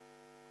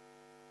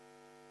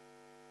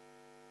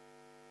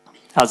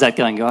How's that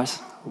going, guys?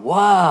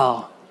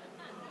 Wow.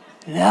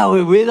 Now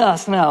we're with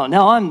us now.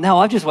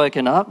 I've just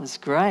woken up. It's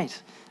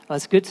great. Well,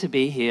 it's good to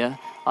be here.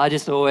 I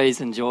just always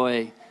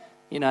enjoy,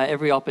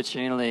 every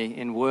opportunity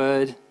in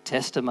word,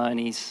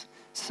 testimonies,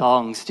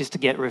 songs, just to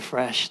get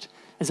refreshed.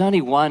 There's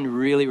only one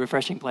really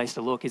refreshing place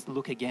to look, is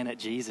look again at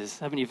Jesus.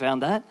 Haven't you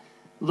found that?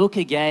 Look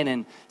again.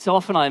 And so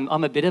often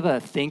I'm a bit of a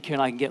thinker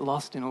and I can get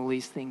lost in all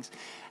these things.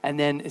 And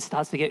then it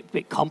starts to get a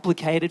bit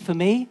complicated for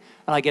me.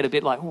 And I get a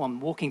bit like, I'm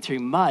walking through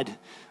mud.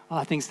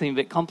 Things seem a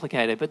bit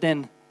complicated. But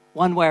then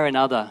one way or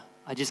another,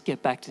 I just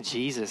get back to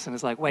Jesus. And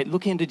it's like, wait,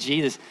 look into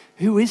Jesus.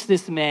 Who is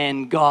this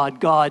man,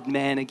 God,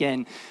 man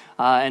again?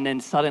 And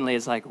then suddenly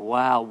it's like,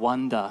 wow,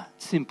 wonder,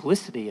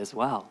 simplicity as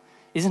well.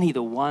 Isn't he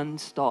the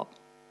one-stop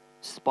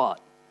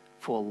spot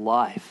for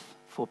life,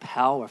 for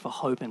power, for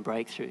hope and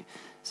breakthrough?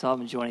 So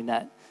I'm enjoying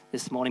that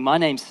this morning. My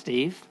name's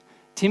Steve.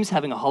 Tim's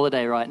having a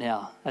holiday right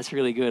now. That's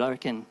really good. I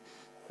reckon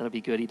that'll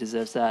be good. He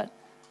deserves that.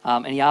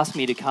 And he asked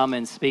me to come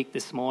and speak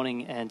this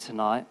morning and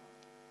tonight.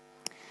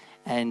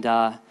 And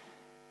who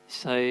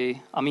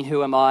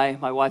am I?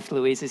 My wife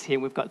Louise is here.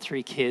 We've got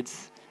 3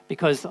 kids.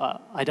 Because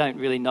I don't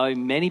really know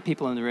many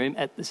people in the room,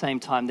 at the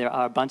same time, there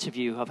are a bunch of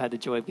you who I've had the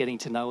joy of getting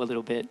to know a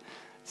little bit.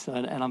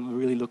 And I'm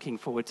really looking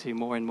forward to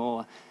more and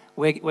more.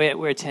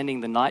 We're attending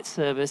the night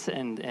service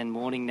and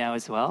morning now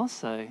as well.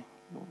 So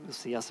you'll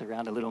see us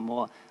around a little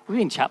more. We've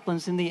been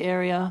chaplains in the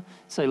area.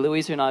 So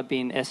Louisa and I have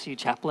been SU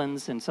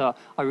chaplains. And so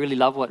I really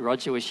love what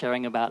Roger was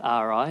sharing about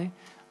RI.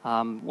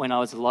 When I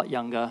was a lot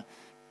younger,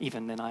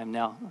 even than I am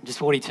now. I'm just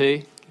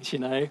 42, as you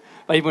know.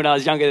 But even when I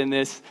was younger than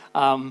this,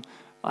 I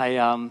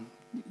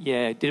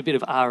did a bit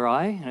of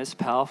RI, and it's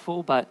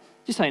powerful. But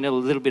just so you know a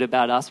little bit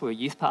about us, we're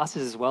youth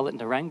pastors as well at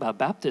Narangba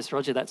Baptist.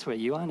 Roger, that's where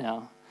you are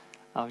now,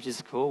 which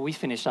is cool. We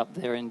finished up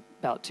there in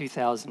about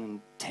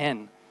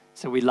 2010.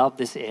 So we love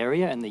this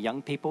area and the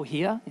young people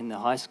here in the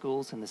high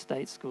schools and the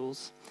state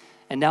schools.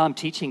 And now I'm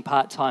teaching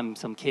part-time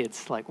some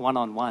kids, like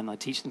one-on-one. I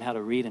teach them how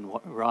to read and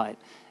write,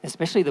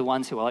 especially the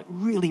ones who are like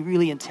really,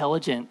 really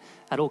intelligent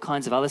at all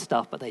kinds of other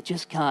stuff, but they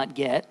just can't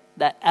get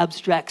that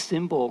abstract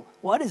symbol.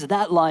 Why does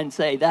that line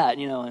say that,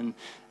 and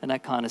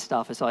that kind of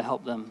stuff. And so I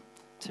help them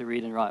to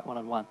read and write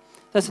one-on-one.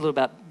 That's a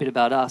little bit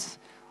about us.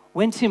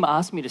 When Tim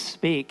asked me to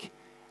speak,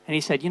 and he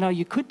said,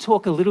 you could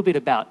talk a little bit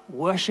about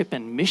worship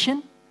and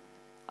mission,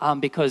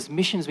 because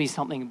mission's been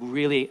something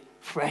really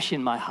fresh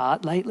in my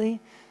heart lately.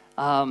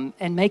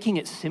 And making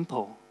it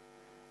simple,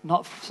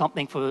 not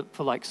something for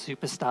like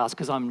superstars,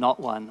 because I'm not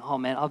one. Oh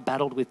man, I've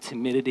battled with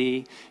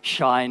timidity,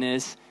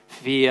 shyness,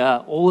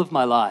 fear all of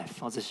my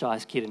life. I was the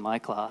shyest kid in my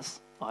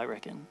class, I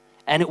reckon.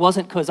 And it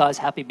wasn't because I was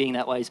happy being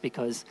that way, it's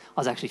because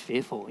I was actually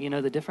fearful. You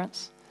know the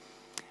difference?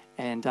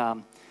 And,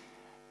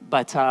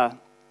 but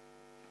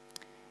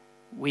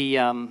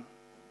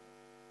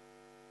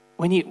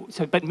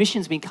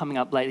mission's been coming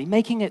up lately,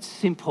 making it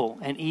simple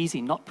and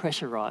easy, not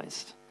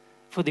pressurized.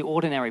 For the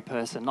ordinary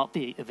person, not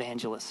the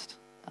evangelist.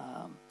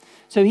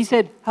 So he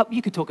said,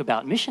 you could talk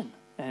about mission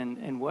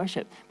and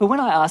worship. But when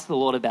I asked the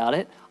Lord about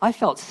it, I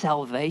felt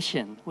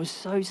salvation was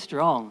so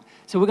strong.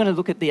 So we're going to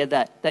look at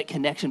that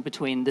connection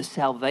between the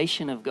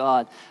salvation of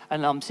God,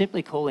 and I'm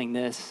simply calling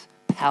this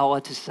power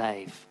to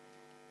save.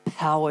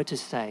 Power to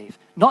save.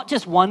 Not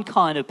just one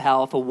kind of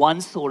power for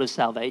one sort of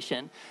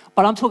salvation,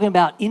 but I'm talking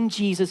about in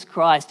Jesus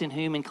Christ, in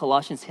whom in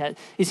Colossians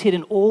is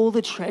hidden all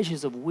the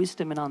treasures of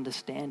wisdom and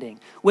understanding.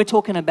 We're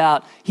talking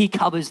about he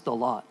covers the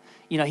lot.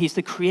 He's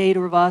the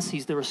creator of us,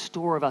 he's the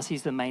restorer of us,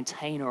 he's the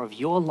maintainer of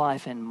your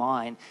life and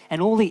mine,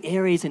 and all the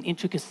areas and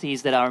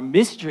intricacies that are a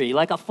mystery,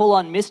 like a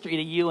full-on mystery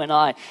to you and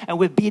I, and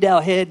we've beat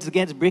our heads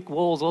against brick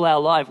walls all our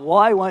life.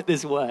 Why won't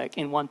this work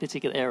in one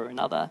particular area or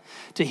another?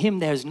 To him,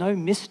 there's no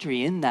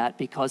mystery in that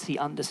because he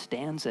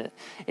understands it.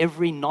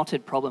 Every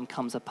knotted problem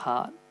comes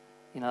apart,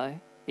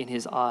 in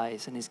his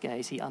eyes and his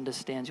gaze. He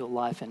understands your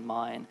life and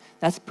mine.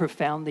 That's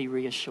profoundly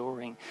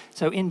reassuring.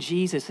 So in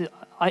Jesus,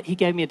 he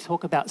gave me a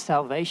talk about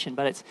salvation,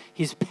 but it's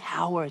his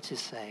power to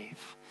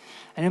save.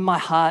 And in my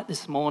heart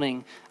this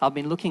morning, I've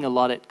been looking a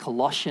lot at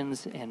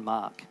Colossians and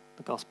Mark,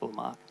 the Gospel of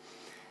Mark.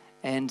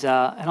 And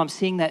I'm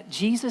seeing that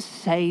Jesus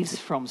saves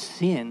from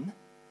sin,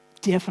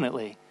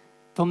 definitely,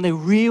 from the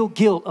real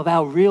guilt of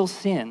our real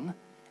sin,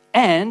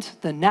 and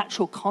the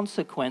natural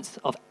consequence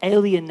of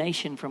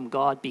alienation from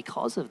God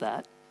because of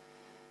that.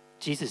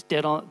 Jesus'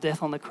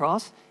 death on the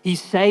cross, he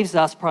saves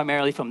us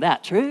primarily from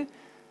that, true?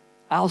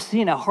 Our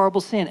sin, our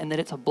horrible sin, and that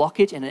it's a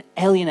blockage and it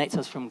alienates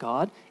us from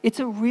God. It's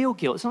a real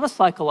guilt. It's not a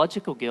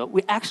psychological guilt.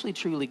 We're actually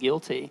truly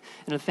guilty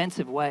in an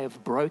offensive way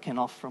of broken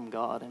off from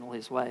God in all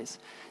his ways.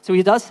 So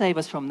he does save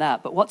us from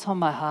that. But what's on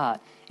my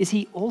heart is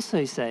he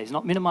also saves,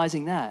 not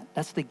minimizing that.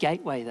 That's the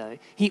gateway though.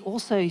 He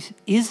also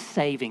is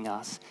saving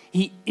us.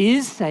 He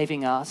is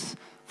saving us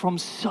from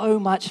so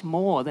much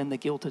more than the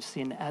guilt of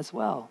sin as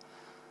well.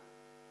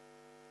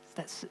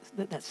 That's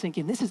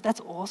sinking.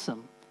 That's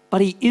awesome. But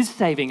he is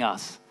saving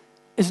us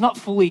It's not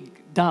fully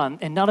done,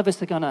 and none of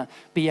us are going to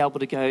be able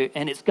to go,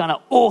 and it's going to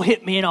all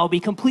hit me, and I'll be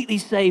completely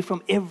saved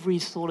from every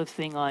sort of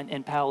thing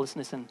and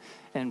powerlessness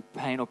and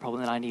pain or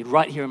problem that I need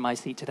right here in my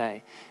seat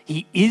today.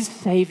 He is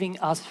saving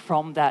us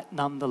from that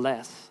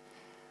nonetheless.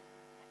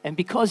 And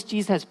because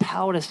Jesus has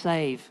power to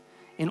save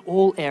in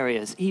all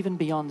areas, even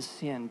beyond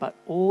sin, but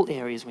all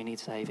areas we need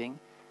saving,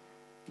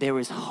 there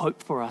is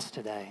hope for us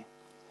today.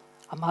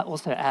 I might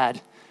also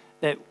add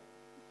that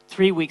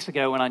 3 weeks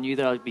ago when I knew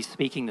that I would be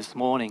speaking this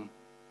morning,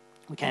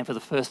 we came for the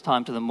first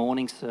time to the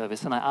morning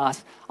service, and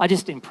I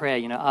just in prayer,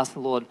 asked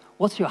the Lord,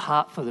 what's your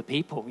heart for the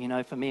people,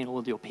 for me and all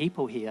of your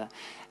people here?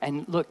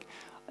 And look,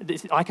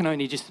 I can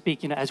only just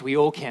speak, as we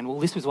all can. Well,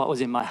 this was what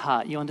was in my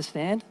heart. You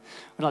understand?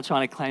 We're not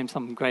trying to claim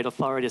some great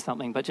authority or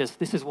something, but just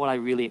this is what I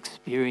really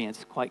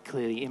experienced quite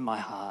clearly in my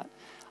heart.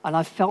 And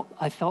I felt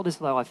as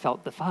though I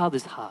felt the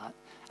Father's heart,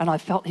 and I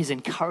felt his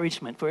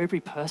encouragement for every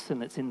person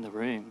that's in the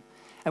room.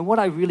 And what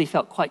I really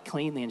felt quite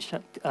clearly and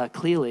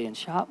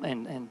sharp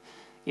and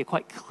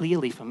quite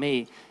clearly for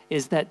me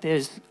is that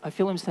I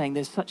feel him saying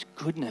there's such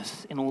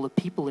goodness in all the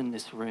people in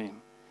this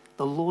room.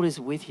 The Lord is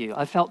with you.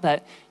 I felt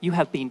that you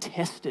have been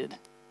tested.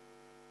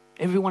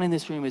 Everyone in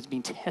this room has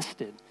been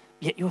tested,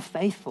 yet you're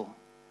faithful.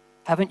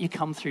 Haven't you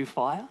come through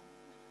fire?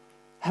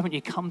 Haven't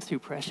you come through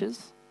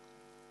pressures?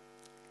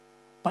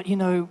 But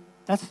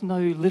that's no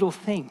little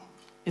thing.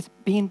 It's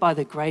been by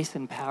the grace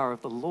and power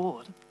of the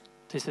Lord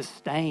to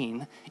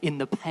sustain in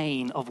the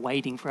pain of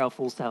waiting for our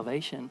full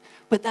salvation.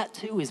 But that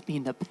too has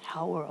been the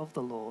power of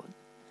the Lord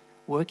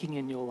working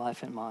in your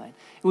life and mine.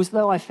 It was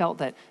though I felt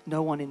that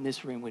no one in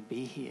this room would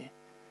be here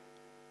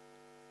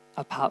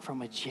apart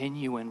from a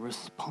genuine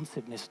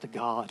responsiveness to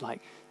God,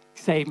 like,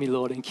 save me,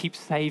 Lord, and keep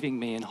saving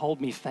me and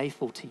hold me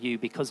faithful to you,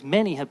 because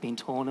many have been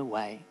torn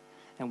away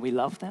and we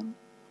love them.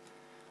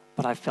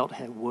 But I felt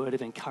a word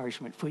of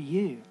encouragement for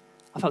you.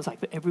 I felt like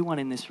for everyone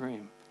in this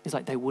room, it's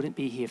like they wouldn't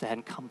be here if they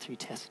hadn't come through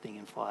testing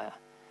and fire.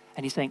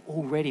 And he's saying,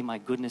 already my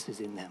goodness is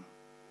in them.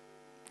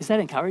 Is that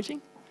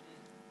encouraging?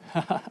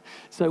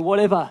 So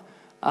whatever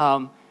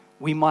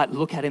we might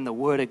look at in the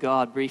Word of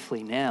God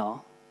briefly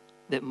now,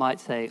 that might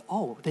say,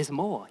 oh, there's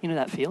more. You know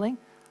that feeling?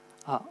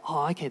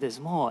 Okay, there's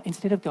more.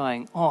 Instead of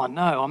going, oh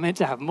no, I'm meant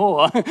to have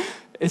more.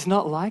 It's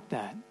not like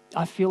that.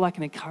 I feel like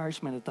an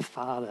encouragement of the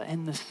Father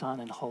and the Son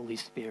and Holy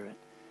Spirit.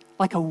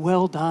 Like a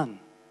well done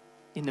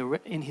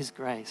in his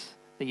grace,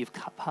 that you've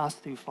passed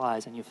through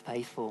fires and you're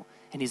faithful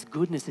and his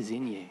goodness is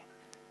in you.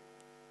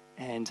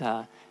 And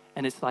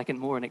it's like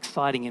an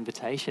exciting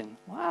invitation.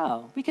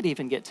 Wow, we could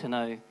even get to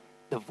know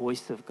the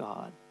voice of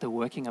God, the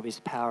working of his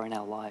power in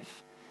our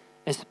life,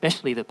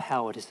 especially the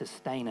power to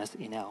sustain us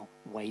in our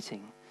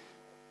waiting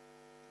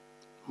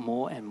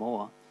more and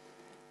more.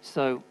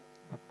 So,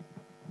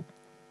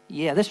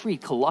 let's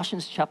read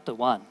Colossians chapter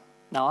 1.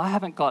 Now, I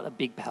haven't got a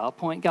big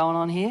PowerPoint going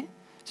on here,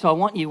 so I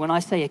want you, when I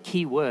say a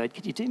key word,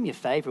 could you do me a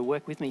favor,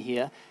 work with me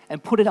here,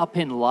 and put it up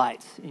in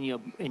lights in your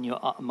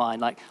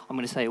mind. Like, I'm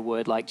going to say a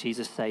word like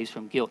Jesus saves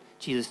from guilt,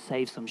 Jesus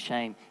saves from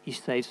shame, he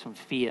saves from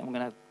fear. I'm going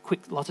to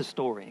have lots of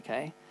story,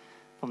 okay,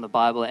 from the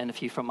Bible and a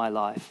few from my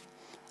life.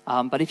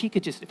 But if you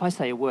could if I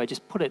say a word,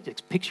 just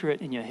picture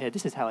it in your head.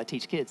 This is how I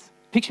teach kids.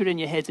 Picture it in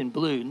your heads in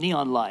blue,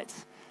 neon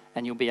lights,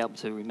 and you'll be able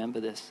to remember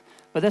this.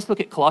 But let's look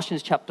at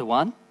Colossians chapter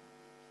 1,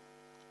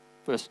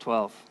 verse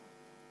 12.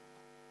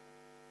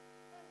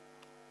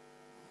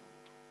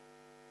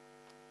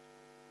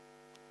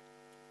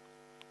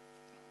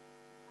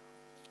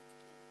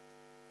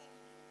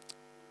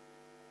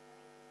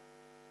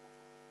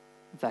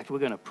 In fact, we're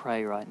going to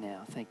pray right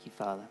now. Thank you,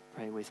 Father.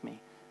 Pray with me.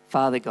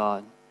 Father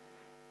God,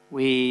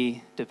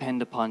 we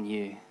depend upon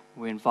you.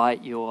 We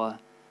invite your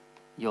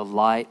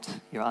light,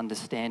 your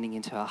understanding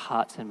into our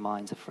hearts and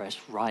minds afresh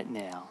right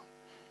now.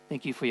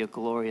 Thank you for your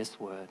glorious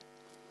word.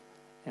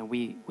 And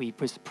we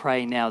just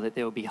pray now that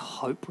there will be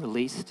hope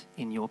released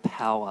in your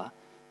power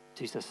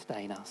to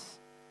sustain us.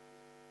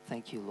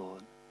 Thank you,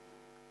 Lord.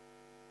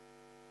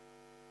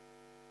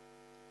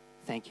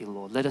 Thank you,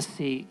 Lord. Let us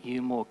see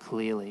you more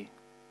clearly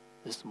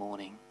this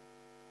morning.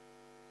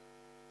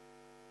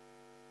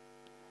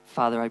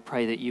 Father, I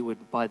pray that you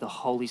would, by the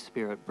Holy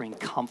Spirit, bring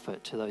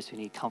comfort to those who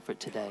need comfort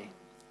today.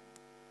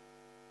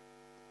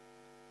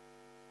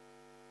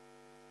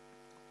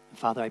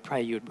 Father, I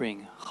pray you would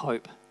bring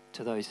hope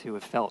to those who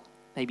have felt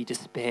maybe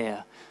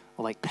despair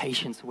or like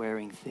patience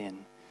wearing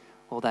thin,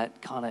 or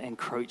that kind of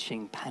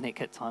encroaching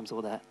panic at times,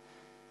 or that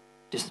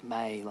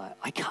dismay, like,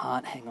 I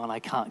can't hang on, I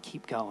can't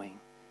keep going.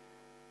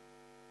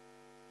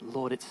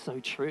 Lord, it's so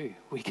true.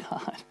 We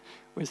can't.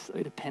 We're so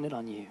dependent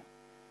on you.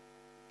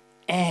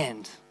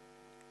 And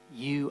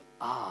you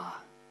are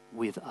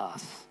with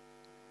us.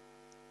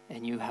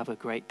 And you have a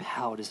great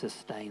power to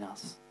sustain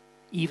us,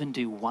 even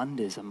do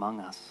wonders among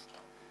us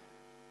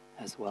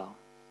as well.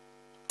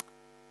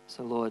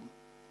 So, Lord,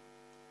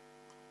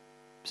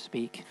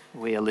 speak.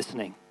 We are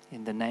listening.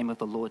 In the name of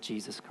the Lord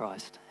Jesus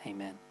Christ.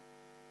 Amen.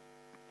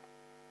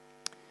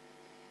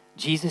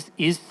 Jesus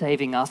is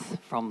saving us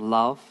from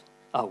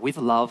with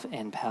love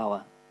and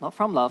power. Not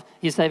from love.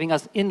 He's saving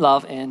us in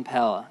love and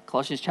power.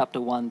 Colossians chapter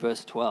 1,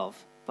 verse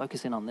 12.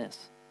 Focus in on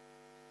this.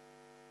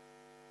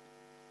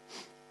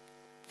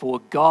 For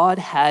God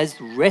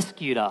has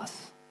rescued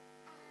us.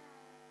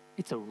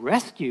 It's a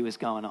rescue is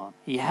going on.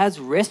 He has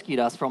rescued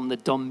us from the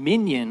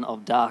dominion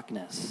of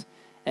darkness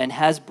and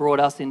has brought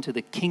us into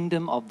the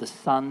kingdom of the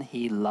Son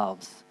he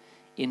loves,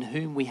 in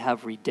whom we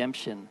have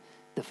redemption,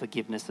 the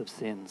forgiveness of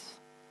sins.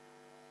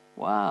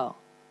 Wow.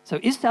 So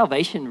is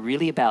salvation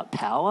really about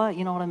power?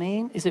 You know what I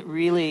mean? Is it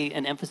really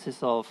an emphasis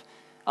of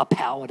a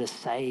power to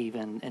save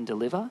and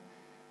deliver?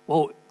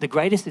 Well, the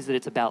greatest is that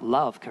it's about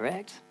love,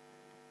 correct?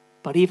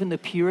 But even the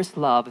purest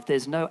love, if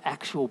there's no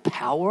actual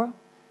power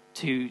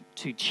to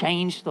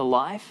change the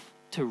life,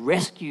 to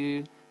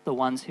rescue the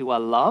ones who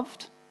are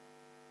loved,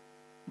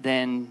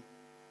 then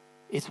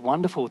it's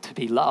wonderful to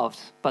be loved,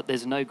 but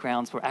there's no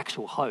grounds for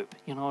actual hope.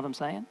 You know what I'm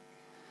saying?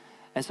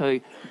 And so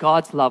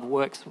God's love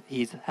works,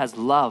 he has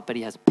love, but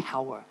he has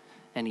power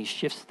and he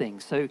shifts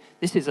things. So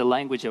this is a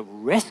language of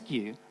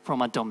rescue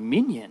from a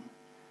dominion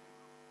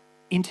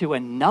into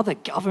another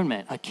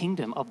government, a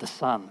kingdom of the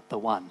Son, the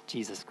one,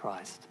 Jesus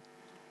Christ.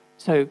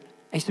 So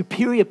a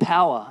superior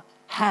power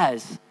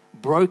has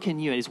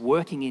broken you and is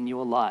working in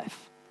your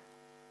life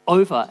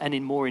over and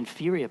in more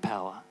inferior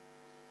power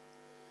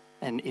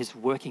and is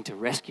working to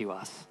rescue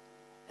us.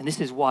 And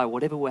this is why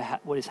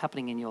what is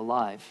happening in your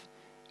life,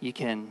 you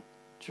can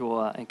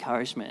draw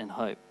encouragement and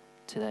hope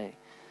today.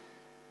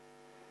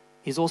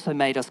 He's also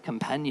made us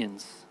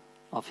companions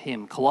of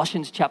him.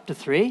 Colossians chapter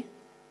 3,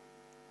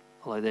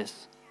 follow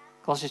this.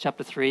 Colossians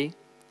chapter 3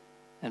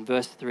 and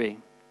verse 3.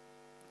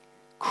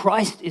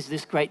 Christ is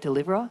this great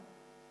deliverer,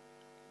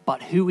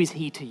 but who is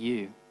he to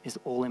you is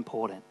all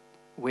important.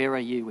 Where are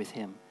you with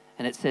him?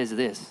 And it says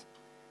this,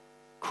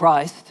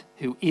 Christ,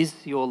 who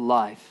is your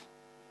life,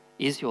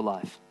 is your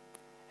life.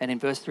 And in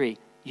verse 3,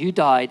 you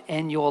died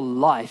and your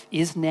life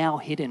is now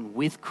hidden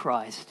with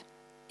Christ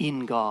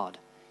in God.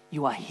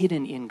 You are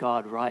hidden in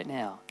God right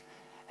now.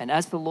 And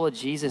as the Lord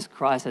Jesus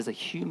Christ as a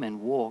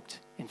human walked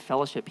in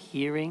fellowship,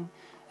 hearing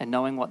and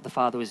knowing what the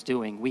Father was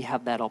doing, we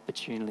have that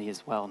opportunity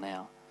as well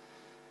now.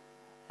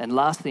 And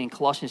lastly, in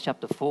Colossians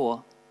chapter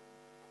 4,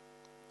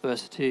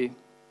 verse 2, it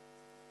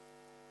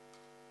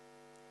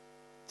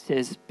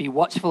says, be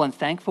watchful and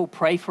thankful.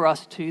 Pray for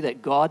us too,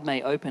 that God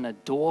may open a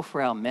door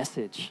for our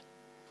message,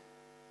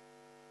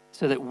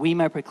 so that we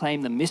may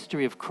proclaim the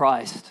mystery of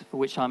Christ, for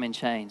which I'm in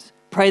chains.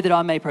 Pray that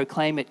I may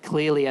proclaim it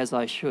clearly as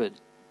I should.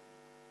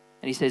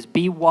 And he says,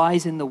 be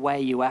wise in the way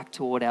you act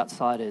toward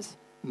outsiders.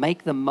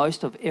 Make the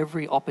most of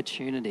every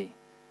opportunity.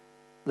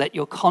 Let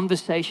your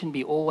conversation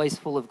be always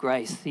full of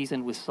grace,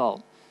 seasoned with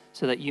salt,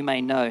 so that you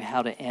may know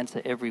how to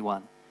answer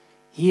everyone.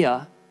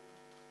 Here,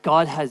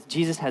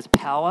 Jesus has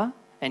power,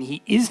 and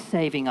he is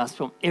saving us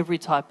from every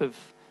type of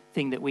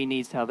thing that we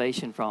need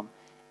salvation from.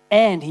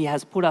 And he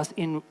has put us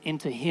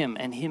into him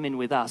and him in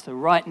with us. So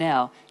right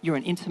now, you're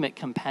an intimate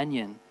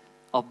companion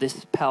of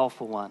this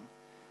powerful one.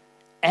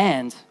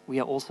 And we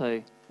are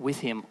also with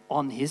him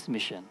on his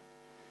mission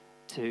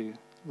to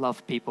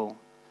love people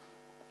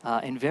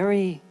in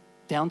very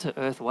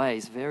down-to-earth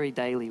ways, very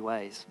daily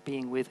ways,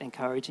 being with,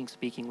 encouraging,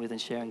 speaking with,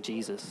 and sharing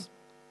Jesus.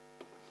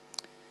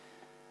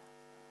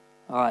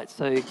 All right,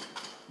 so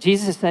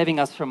Jesus is saving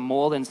us from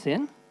more than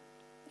sin,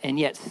 and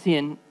yet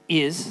sin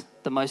is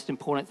the most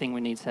important thing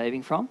we need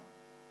saving from.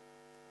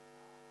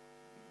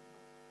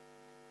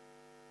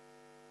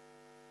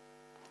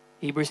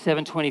 Hebrews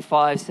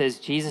 7:25 says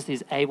Jesus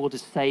is able to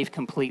save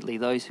completely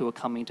those who are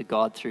coming to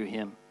God through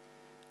him.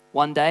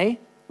 One day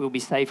we'll be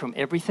saved from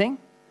everything,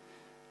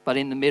 but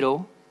in the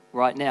middle,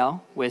 right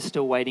now, we're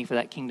still waiting for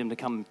that kingdom to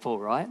come in full,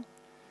 right?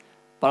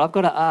 But I've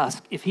got to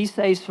ask, if he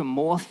saves from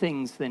more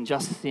things than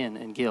just sin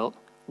and guilt,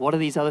 what are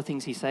these other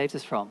things he saves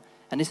us from?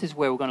 And this is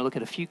where we're going to look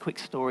at a few quick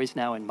stories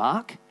now in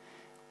Mark.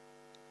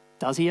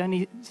 Does he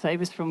only save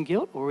us from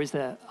guilt, or is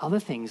there other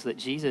things that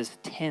Jesus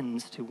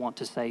tends to want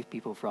to save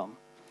people from?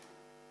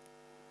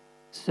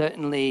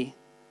 Certainly,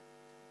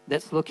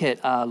 let's look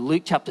at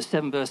Luke chapter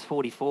 7, verse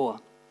 44.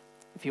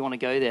 If you want to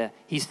go there,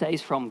 he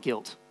saves from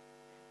guilt.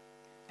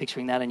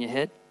 Picturing that in your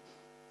head?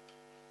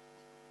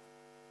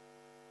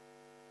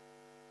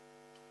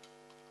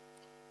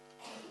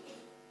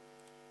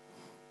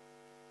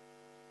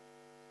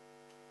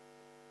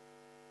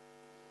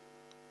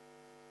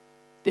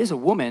 There's a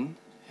woman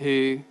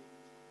who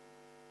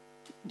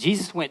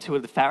Jesus went to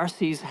the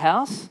Pharisees'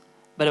 house,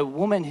 but a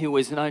woman who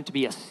was known to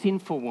be a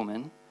sinful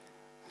woman.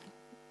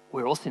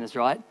 We're all sinners,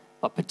 right?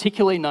 But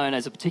particularly known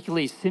as a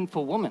particularly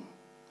sinful woman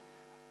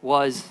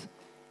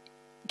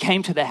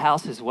came to the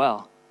house as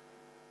well.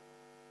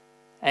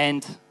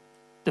 And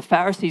the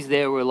Pharisees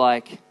there were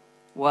like,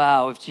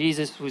 wow, if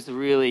Jesus was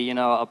really,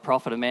 a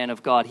prophet, a man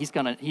of God, he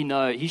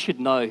should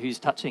know who's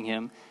touching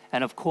him.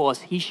 And of course,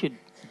 he should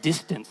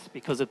distance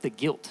because of the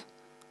guilt.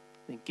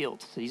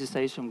 So Jesus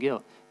saves from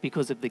guilt.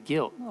 Because of the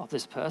guilt of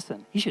this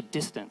person, he should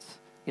distance.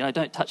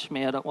 Don't touch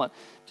me. I don't want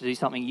to do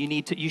something.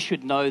 You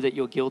should know that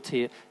you're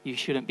guilty. You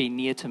shouldn't be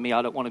near to me.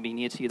 I don't want to be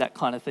near to you, that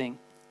kind of thing.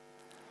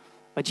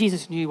 But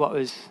Jesus knew what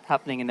was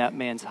happening in that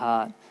man's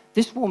heart.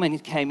 This woman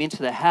came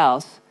into the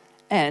house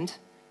and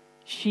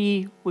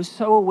she was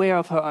so aware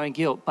of her own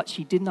guilt, but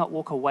she did not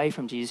walk away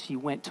from Jesus. She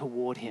went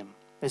toward him.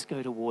 let's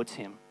go towards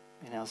him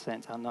in our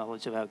sense, our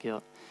knowledge of our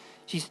guilt.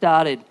 She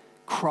started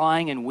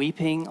crying and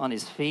weeping on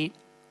his feet,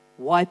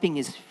 wiping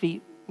his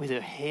feet with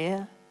her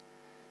hair.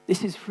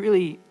 This is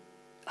really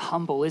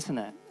humble, isn't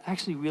it?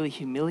 Actually really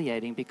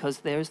humiliating, because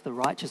there's the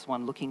righteous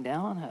one looking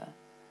down on her.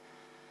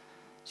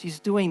 She's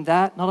doing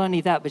that. Not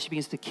only that, but she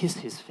begins to kiss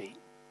his feet.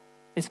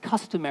 It's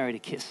customary to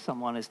kiss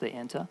someone as they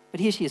enter, but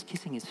here she is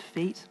kissing his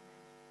feet.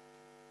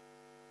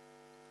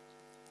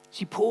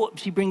 She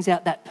brings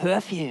out that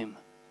perfume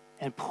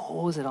and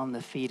pours it on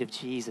the feet of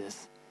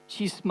Jesus.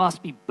 She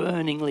must be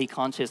burningly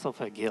conscious of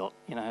her guilt,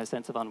 her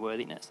sense of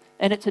unworthiness.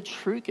 And it's a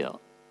true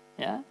guilt,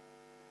 yeah?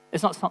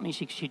 It's not something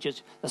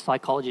a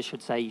psychologist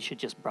should say you should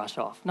just brush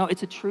off. No,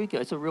 it's a true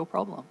guilt. It's a real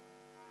problem.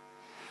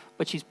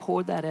 But she's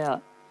poured that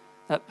out,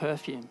 that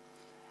perfume.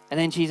 And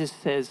then Jesus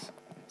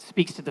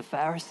speaks to the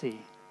Pharisee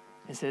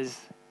and says,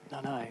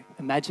 no,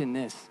 imagine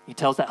this. He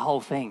tells that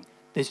whole thing.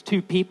 There's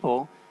two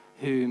people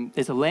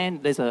there's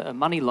a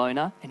money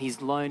loaner, and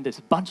he's loaned this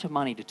bunch of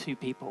money to two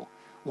people.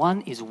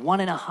 One is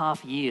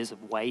 1.5 years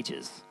of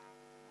wages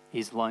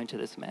he's loaned to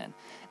this man.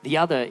 The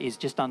other is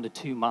just under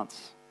 2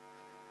 months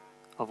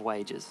of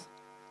wages.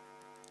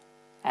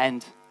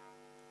 And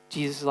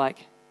Jesus is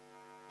like,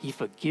 he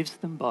forgives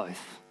them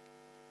both.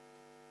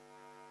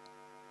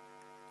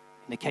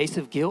 In the case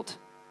of guilt,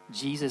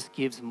 Jesus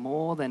gives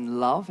more than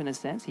love in a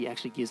sense. He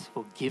actually gives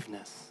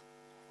forgiveness.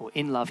 Or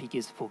in love, he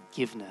gives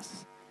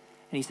forgiveness.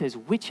 And he says,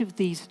 which of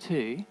these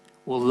two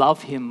will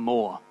love him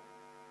more?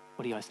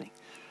 What do you guys think?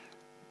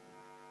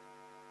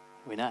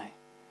 We know.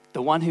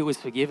 The one who was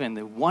forgiven,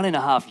 the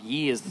 1.5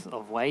 years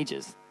of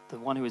wages, the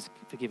one who was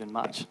forgiven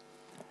much.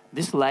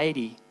 This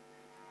lady,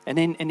 and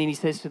then he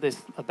says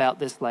about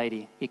this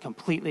lady, he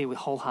completely,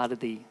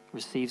 wholeheartedly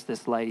receives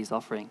this lady's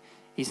offering.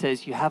 He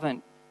says, you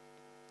haven't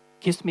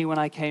kissed me when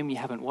I came, you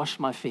haven't washed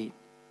my feet.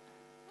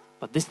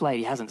 But this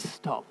lady hasn't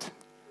stopped.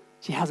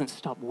 She hasn't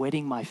stopped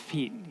wetting my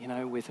feet,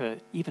 with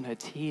even her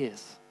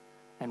tears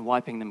and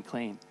wiping them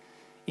clean.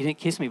 You didn't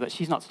kiss me, but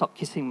she's not stopped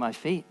kissing my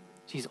feet.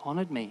 She's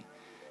honored me.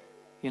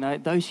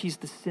 Though she's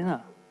the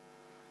sinner.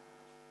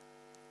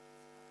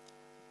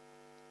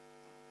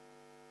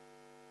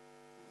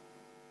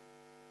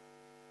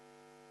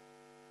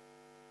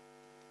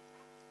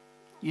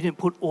 You didn't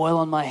put oil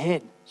on my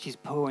head. She's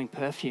pouring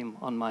perfume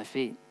on my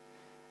feet.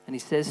 And he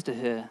says to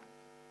her,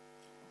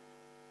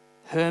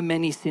 her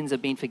many sins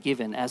have been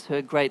forgiven, as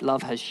her great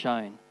love has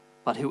shown.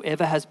 But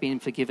whoever has been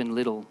forgiven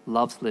little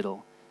loves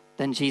little.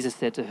 Then Jesus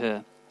said to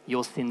her,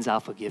 your sins are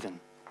forgiven.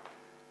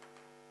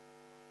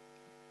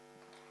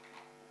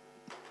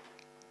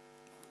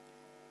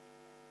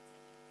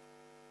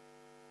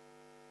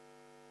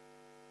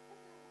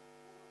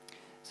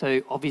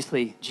 So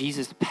obviously,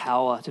 Jesus'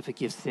 power to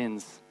forgive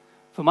sins.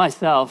 For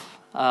myself,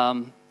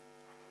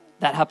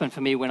 that happened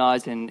for me when I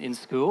was in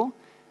school.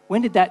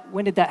 When did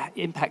that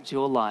impact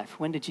your life?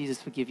 When did Jesus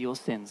forgive your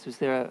sins? Was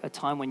there a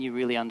time when you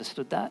really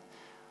understood that?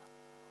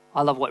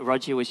 I love what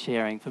Roger was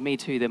sharing. For me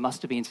too, there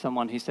must have been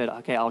someone who said,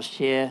 okay, I'll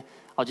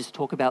just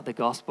talk about the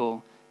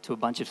gospel to a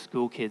bunch of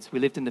school kids. We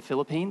lived in the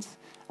Philippines.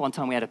 One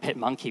time we had a pet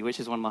monkey, which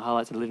is one of my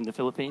highlights of living in the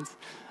Philippines.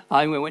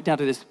 We went down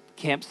to this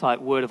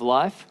campsite, Word of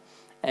Life,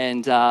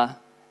 and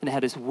it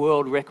had this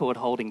world record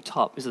holding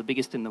top. It was the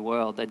biggest in the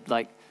world.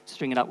 They'd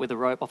string it up with a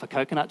rope off a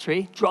coconut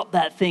tree, drop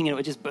that thing and it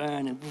would just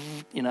burn,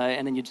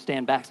 and then you'd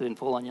stand back so it didn't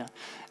fall on you,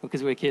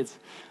 because we were kids,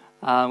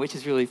 which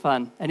is really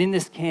fun. And in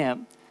this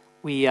camp,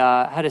 we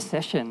had a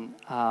session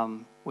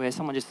where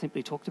someone just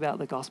simply talked about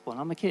the gospel.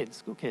 And I'm a kid,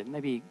 school kid,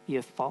 maybe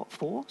year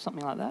 4,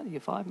 something like that, year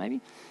 5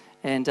 maybe.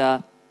 And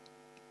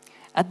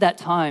at that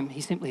time, he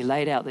simply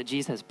laid out that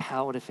Jesus has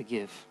power to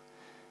forgive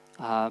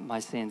my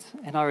sins.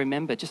 And I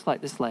remember, just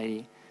like this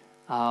lady,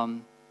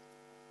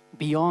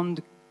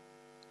 beyond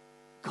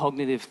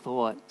cognitive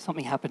thought,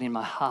 something happened in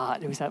my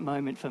heart. It was that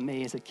moment for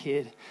me as a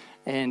kid.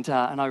 And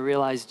I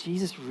realized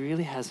Jesus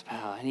really has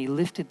power, and he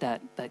lifted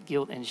that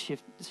guilt and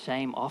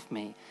shame off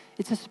me.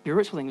 It's a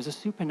spiritual thing. It was a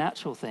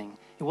supernatural thing.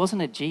 It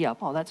wasn't a G up,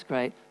 oh, that's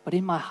great. But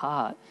in my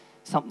heart,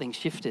 something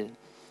shifted.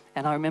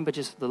 And I remember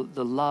just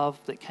the love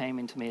that came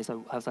into me as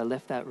I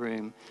left that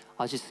room.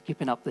 I was just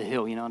skipping up the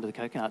hill, under the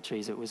coconut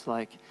trees. It was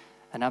like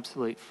an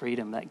absolute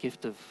freedom, that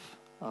gift of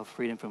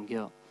freedom from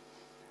guilt.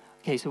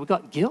 Okay, so we've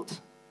got guilt,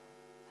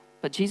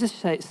 but Jesus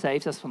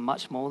saves us from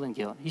much more than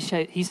guilt.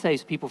 He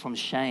saves people from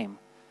shame.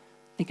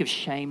 Think of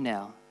shame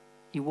now.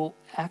 You will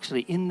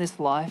actually, in this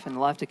life and the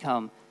life to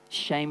come,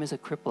 shame is a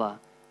crippler.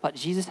 But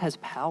Jesus has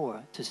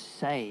power to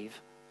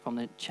save from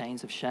the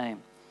chains of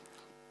shame.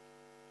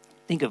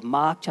 Think of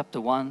Mark chapter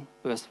 1,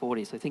 verse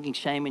 40. So thinking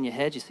shame in your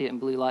head, you see it in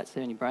blue lights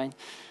there in your brain.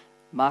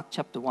 Mark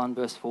chapter 1,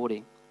 verse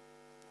 40.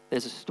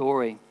 There's a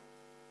story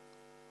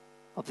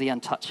of the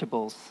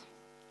untouchables.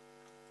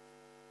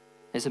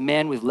 There's a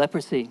man with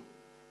leprosy.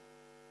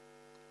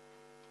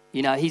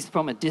 He's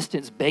from a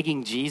distance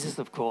begging Jesus,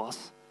 of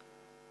course.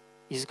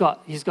 He's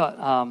got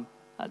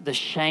the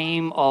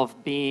shame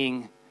of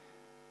being,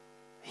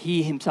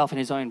 he himself in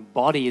his own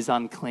body is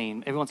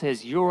unclean. Everyone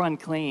says, you're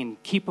unclean,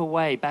 keep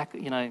away, back,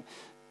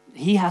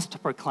 He has to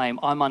proclaim,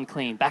 I'm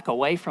unclean, back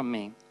away from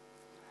me.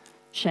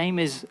 Shame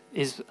is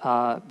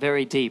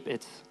very deep.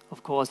 It's,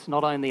 of course,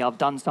 not only I've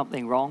done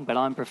something wrong, but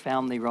I'm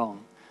profoundly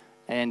wrong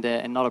and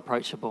not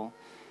approachable.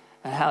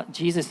 And how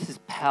Jesus'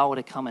 power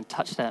to come and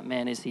touch that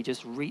man is he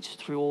just reached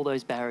through all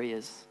those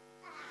barriers.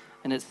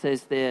 And it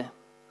says there,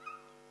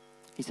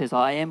 he says,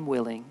 I am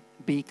willing,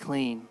 be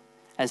clean,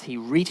 as he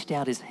reached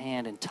out his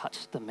hand and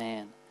touched the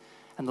man.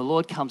 And the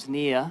Lord comes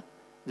near.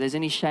 If there's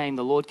any shame,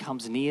 the Lord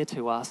comes near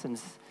to us. And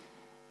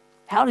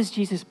how does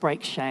Jesus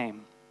break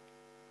shame?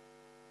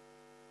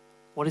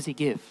 What does he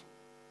give?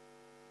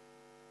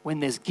 When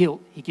there's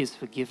guilt, he gives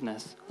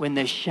forgiveness. When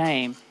there's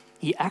shame,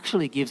 he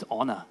actually gives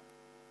honor.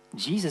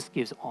 Jesus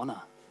gives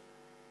honor.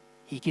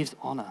 He gives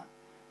honor.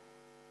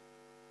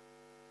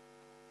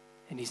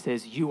 And he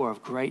says, you are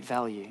of great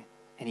value.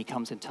 And he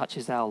comes and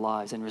touches our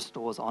lives and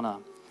restores honor.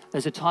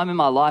 There's a time in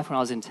my life when I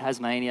was in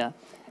Tasmania,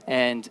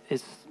 and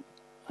it's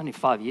only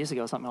 5 years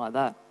ago or something like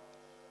that.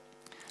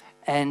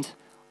 And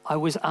I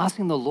was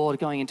asking the Lord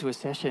going into a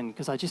session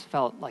because I just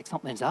felt like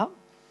something's up.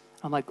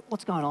 I'm like,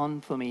 what's going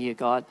on for me here,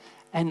 God?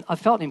 And I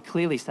felt him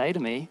clearly say to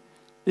me,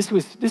 this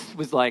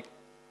was like,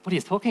 what are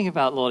you talking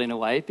about, Lord, in a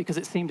way? Because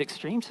it seemed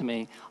extreme to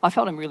me. I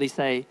felt him really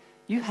say,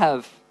 you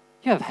have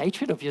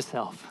hatred of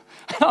yourself.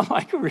 I'm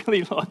like,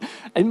 really, Lord?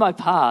 In my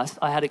past,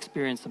 I had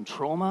experienced some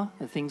trauma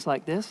and things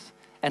like this.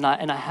 And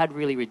I had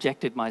really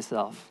rejected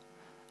myself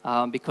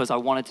because I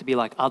wanted to be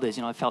like others.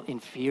 I felt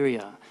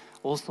inferior,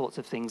 all sorts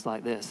of things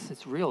like this.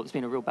 It's real. It's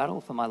been a real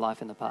battle for my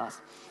life in the past.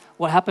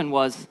 What happened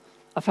was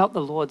I felt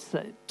the Lord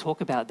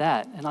talk about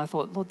that. And I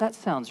thought, Lord, that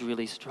sounds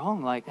really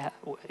strong. Like,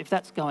 if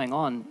that's going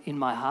on in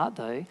my heart,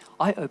 though,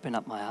 I open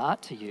up my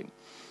heart to you.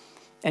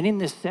 And in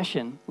this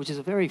session, which is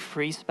a very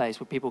free space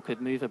where people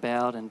could move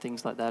about and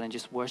things like that and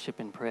just worship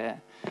in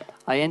prayer,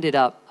 I ended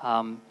up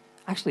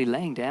actually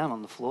laying down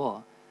on the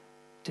floor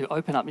to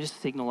open up,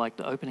 just signal like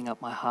the opening up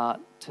my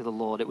heart to the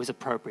Lord. It was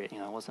appropriate, it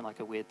wasn't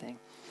like a weird thing.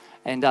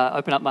 And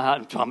open up my heart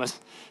and Thomas.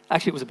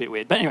 Actually, it was a bit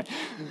weird, but anyway.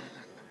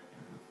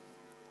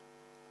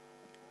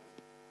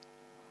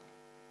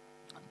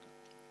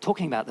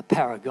 Talking about the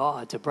power of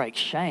God to break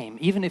shame,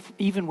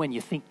 even when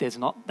you think that's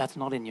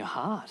not in your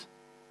heart.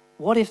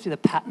 What if the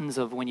patterns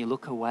of when you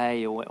look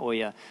away or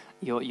you're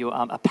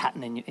a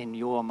pattern in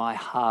your or my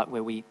heart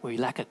where we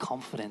lack a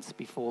confidence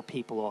before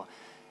people, or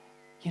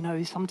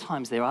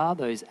sometimes there are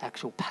those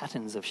actual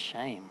patterns of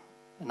shame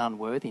and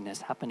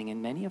unworthiness happening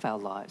in many of our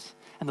lives.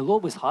 And the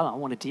Lord was highlighting, I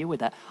want to deal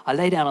with that. I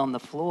lay down on the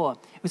floor.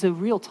 It was a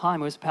real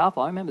time. It was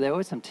powerful. I remember there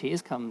were some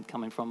tears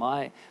coming from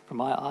my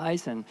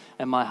eyes and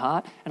my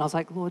heart. And I was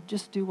like, Lord,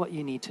 just do what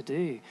you need to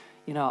do.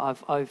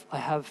 I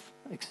have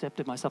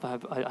accepted myself.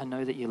 I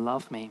know that you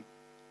love me.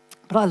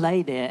 But I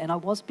lay there and I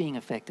was being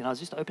affected. I was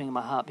just opening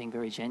my heart, being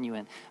very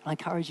genuine. And I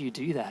encourage you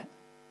to do that.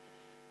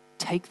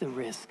 Take the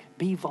risk.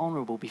 Be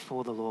vulnerable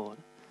before the Lord.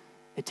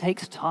 It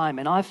takes time.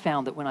 And I've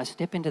found that when I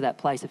step into that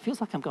place, it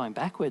feels like I'm going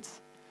backwards.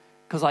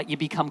 Because you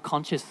become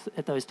conscious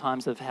at those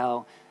times of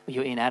how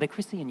your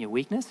inadequacy and your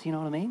weakness, you know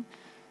what I mean?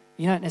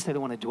 You don't necessarily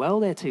want to dwell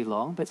there too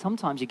long, but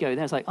sometimes you go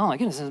there, it's like, oh my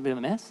goodness, this is a bit of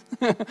a mess.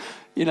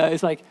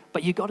 It's like,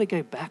 but you got to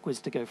go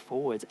backwards to go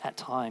forwards at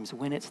times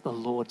when it's the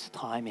Lord's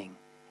timing.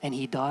 And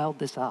he dialed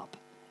this up.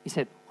 He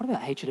said, what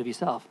about hatred of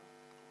yourself?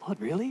 Lord,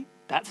 really?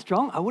 That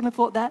strong? I wouldn't have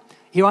thought that.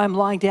 Here I am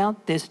lying down.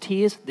 There's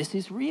tears. This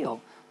is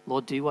real.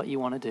 Lord, do what you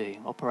want to do.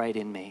 Operate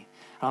in me.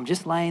 And I'm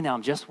just laying there.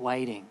 I'm just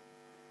waiting.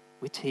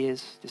 With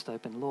tears, just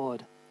open.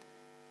 Lord,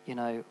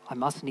 I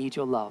must need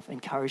your love.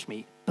 Encourage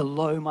me.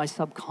 Below my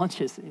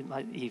subconscious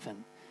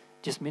even.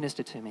 Just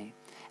minister to me.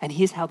 And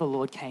here's how the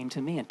Lord came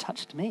to me and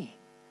touched me.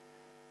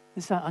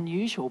 This is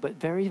unusual, but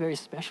very, very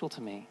special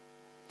to me.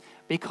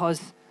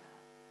 Because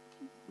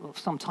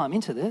some time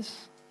into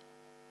this,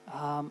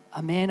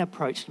 a man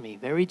approached me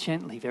very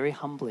gently, very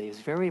humbly. It was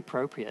very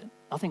appropriate.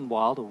 Nothing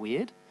wild or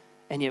weird.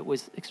 And yet it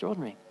was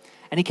extraordinary.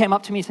 And he came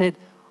up to me and said,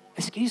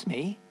 excuse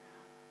me.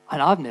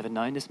 And I've never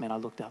known this man. I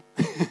looked up.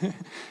 I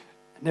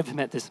never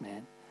met this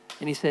man.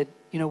 And he said,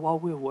 while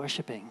we were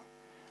worshiping,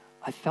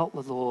 I felt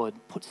the Lord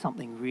put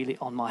something really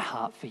on my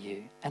heart for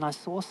you. And I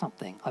saw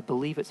something. I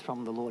believe it's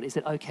from the Lord. Is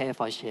it okay if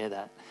I share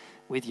that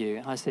with you?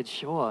 And I said,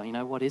 sure.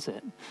 What is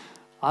it?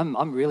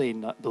 I'm really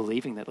not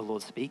believing that the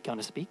Lord's going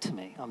to speak to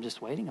me. I'm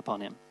just waiting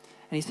upon him.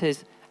 And he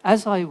says,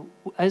 as I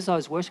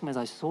was worshiping, as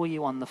I saw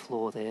you on the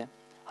floor there,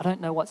 I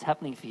don't know what's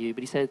happening for you,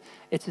 but he said,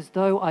 it's as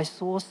though I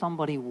saw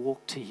somebody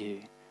walk to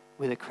you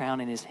with a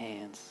crown in his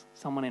hands,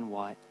 someone in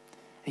white.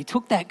 And he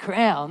took that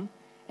crown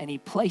and he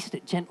placed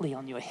it gently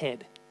on your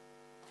head.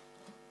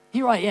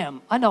 Here I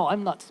am. I know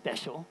I'm not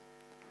special.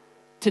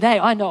 Today,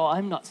 I know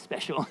I'm not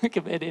special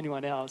compared to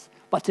anyone else.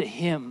 But to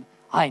him,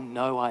 I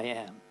know I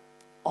am.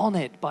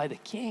 Honored by the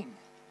King.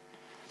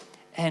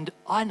 And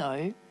I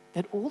know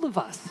that all of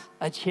us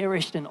are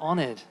cherished and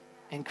honored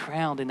and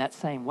crowned in that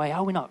same way.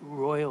 Are we not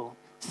royal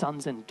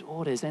sons and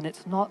daughters? And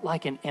it's not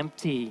like an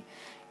empty,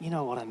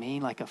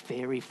 like a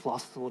fairy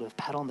floss sort of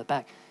pat on the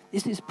back.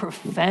 This is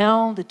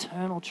profound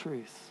eternal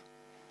truth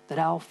that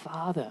our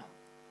Father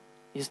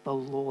is the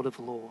Lord of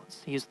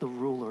Lords. He is the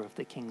ruler of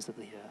the kings of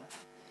the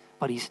earth.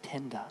 But he's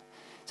tender.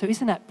 So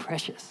isn't that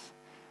precious?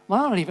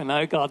 Well, I don't even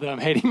know, God, that I'm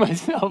hating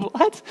myself.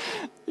 What?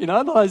 You know,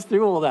 otherwise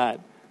do all that.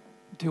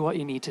 Do what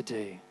you need to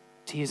do.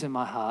 Tears in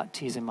my heart,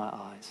 tears in my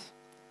eyes.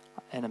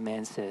 And a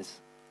man says,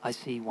 I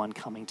see one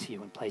coming to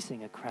you and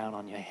placing a crown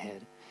on your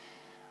head.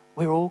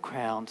 We're all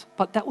crowned.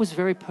 But that was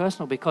very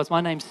personal because my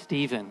name's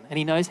Stephen and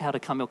he knows how to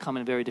come. He'll come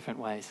in very different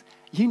ways.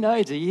 You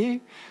know, do you?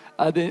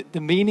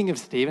 The meaning of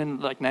Stephen,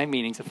 like name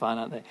meanings are fun,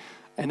 aren't they?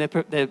 And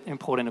they're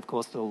important, of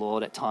course, to the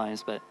Lord at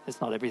times, but it's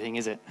not everything,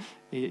 is it?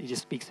 He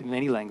just speaks in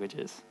many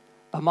languages.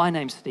 But my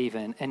name's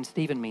Stephen, and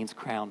Stephen means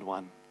crowned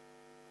one.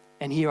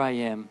 And here I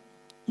am,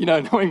 you know,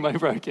 knowing my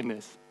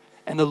brokenness.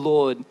 And the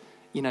Lord,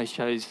 you know,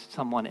 shows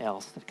someone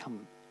else that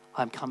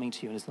I'm coming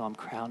to you and as though I'm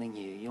crowning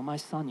you. You're my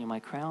son, you're my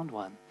crowned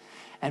one.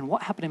 And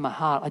what happened in my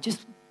heart, I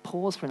just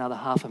paused for another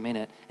half a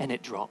minute and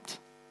it dropped.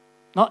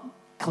 Not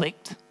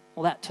clicked,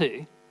 well that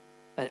too,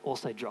 but it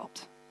also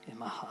dropped in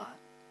my heart.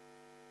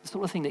 The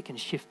sort of thing that can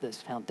shift those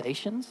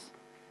foundations,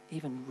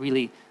 even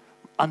really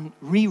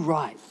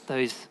rewrite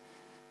those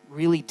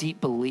really deep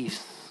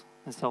beliefs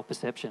and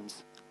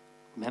self-perceptions.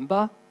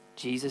 Remember,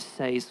 Jesus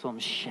saves from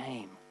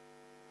shame.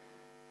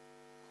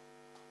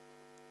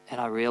 And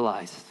I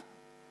realized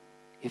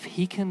if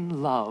he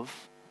can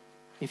love,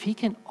 if he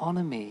can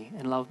honor me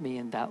and love me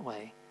in that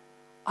way,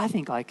 I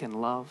think I can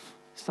love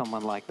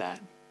someone like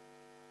that.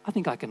 I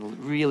think I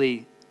can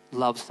really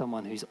love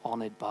someone who's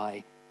honored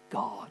by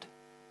God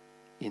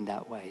in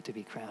that way, to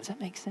be crowned. Does that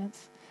make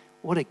sense?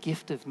 What a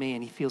gift of me,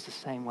 and he feels the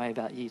same way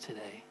about you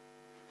today.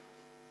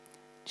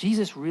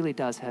 Jesus really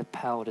does have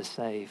power to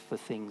save for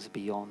things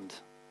beyond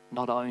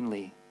not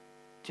only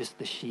just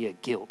the sheer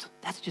guilt.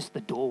 That's just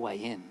the doorway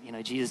in. You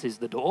know, Jesus is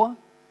the door,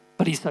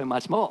 but he's so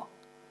much more.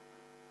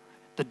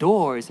 The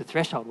door is the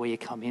threshold where you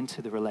come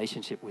into the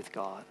relationship with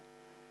God.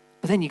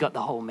 But then you got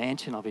the whole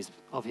mansion of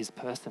his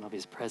person, of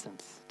his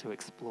presence to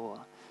explore.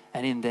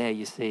 And in there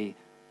you see,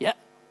 yeah,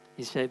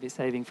 he's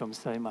saving from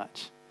so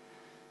much.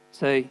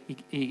 So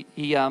he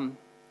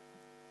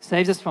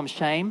saves us from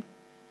shame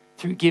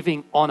through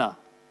giving honor.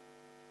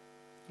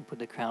 You put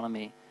the crown on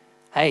me.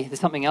 Hey, there's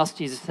something else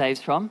Jesus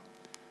saves from.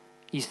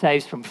 He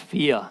saves from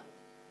fear.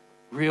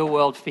 Real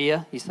world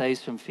fear, he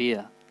saves from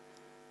fear.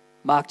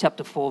 Mark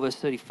chapter 4, verse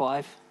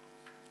 35.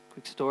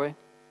 Quick story.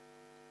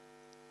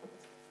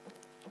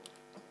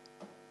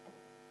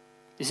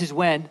 This is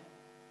when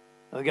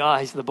the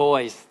guys, the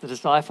boys, the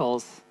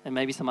disciples, and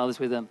maybe some others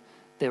with them,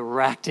 they're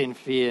racked in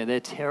fear. They're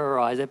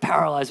terrorized. They're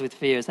paralyzed with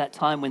fear. It's that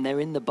time when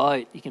they're in the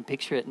boat. You can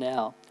picture it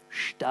now.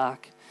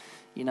 Stuck,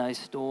 you know,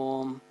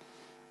 storm.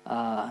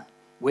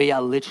 We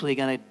are literally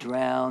going to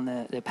drown.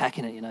 They're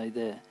packing it, you know.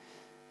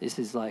 This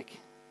is like,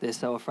 they're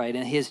so afraid.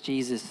 And here's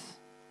Jesus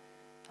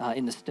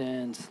in the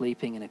stern,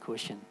 sleeping in a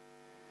cushion.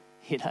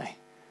 You know,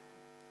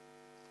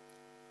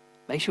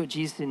 make sure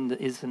Jesus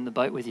is in the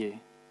boat with you.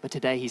 But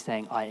today he's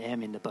saying, I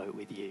am in the boat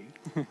with you.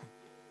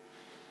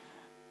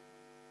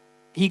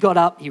 He got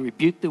up, he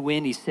rebuked the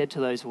wind, he said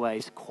to those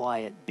waves,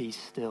 quiet, be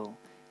still.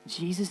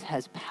 Jesus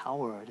has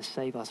power to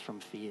save us from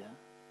fear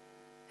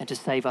and to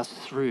save us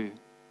through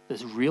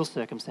those real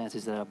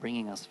circumstances that are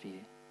bringing us fear.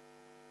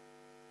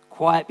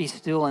 Quiet, be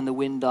still, and the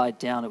wind died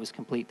down. It was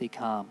completely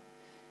calm.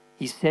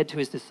 He said to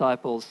his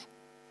disciples,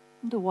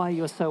 I wonder why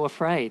you're so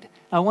afraid.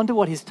 I wonder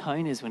what his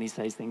tone is when he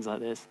says things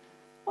like this.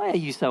 Why are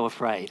you so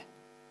afraid?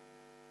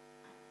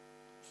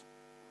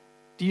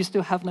 Do you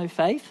still have no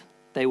faith?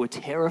 They were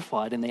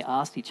terrified and they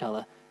asked each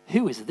other,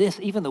 who is this?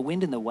 Even the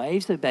wind and the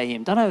waves obey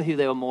him. Don't know who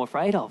they were more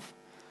afraid of,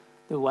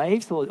 the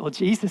waves or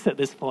Jesus at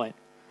this point.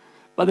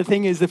 But the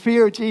thing is, the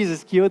fear of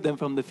Jesus cured them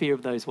from the fear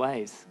of those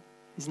waves.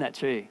 Isn't that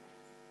true?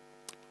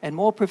 And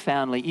more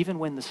profoundly, even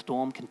when the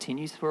storm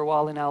continues for a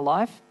while in our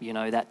life, you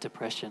know, that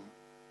depression,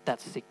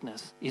 that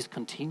sickness is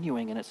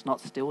continuing and it's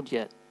not stilled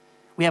yet.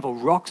 We have a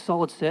rock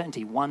solid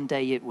certainty one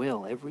day it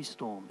will. Every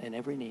storm and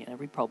every need,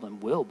 every problem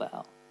will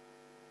bow.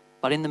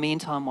 But in the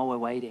meantime, while we're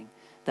waiting,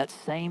 that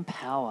same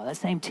power, that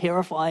same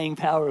terrifying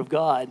power of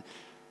God,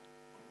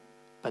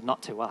 but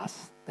not to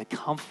us, the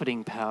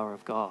comforting power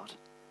of God,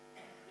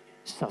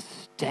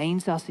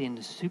 sustains us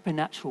in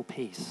supernatural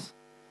peace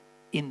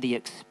in the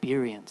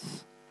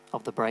experience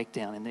of the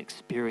breakdown, in the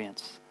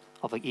experience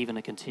of even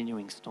a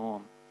continuing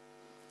storm.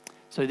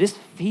 So this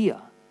fear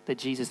that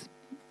Jesus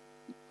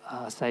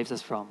saves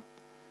us from,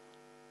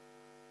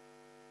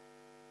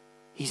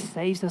 he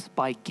saves us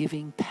by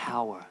giving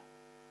power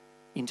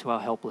into our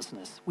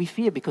helplessness. We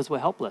fear because we're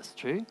helpless,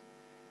 true?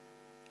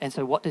 And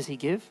so what does he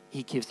give?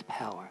 He gives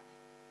power.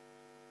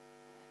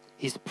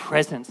 His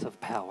presence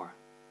of power.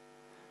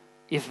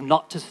 If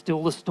not to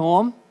still the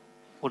storm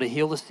or to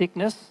heal the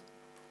sickness,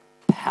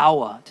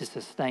 power to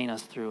sustain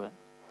us through it.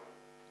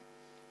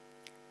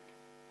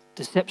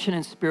 Deception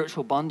and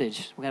spiritual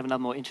bondage. We're going to have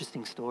another more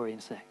interesting story in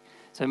a sec.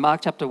 So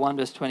Mark chapter 1,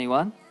 verse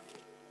 21.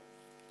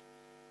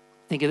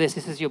 Think of this.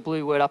 This is your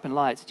blue word up in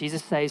lights.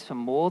 Jesus saves from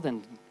more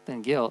than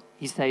guilt.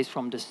 He saves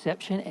from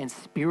deception and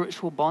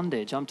spiritual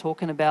bondage. I'm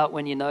talking about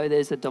when you know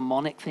there's a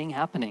demonic thing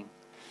happening.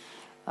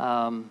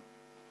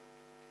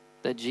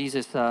 That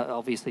Jesus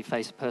obviously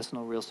faced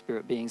personal, real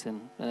spirit beings,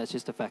 and it's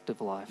just a fact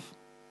of life,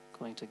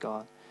 according to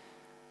God.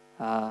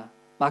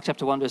 Mark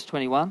chapter 1, verse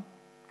 21.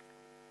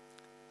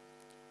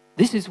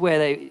 This is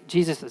where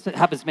Jesus, it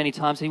happens many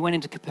times, he went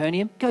into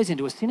Capernaum, goes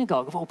into a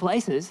synagogue of all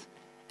places,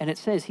 and it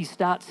says he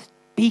starts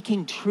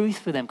speaking truth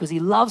for them because he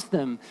loves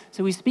them.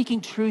 So he's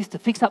speaking truth to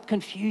fix up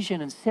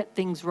confusion and set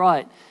things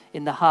right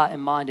in the heart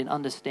and mind and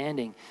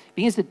understanding. He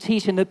begins to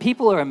teach, and the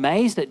people are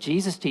amazed at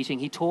Jesus' teaching.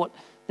 He taught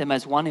them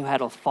as one who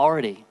had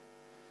authority.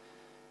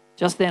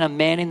 Just then, a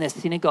man in their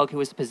synagogue who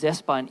was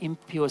possessed by an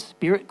impure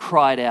spirit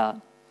cried out,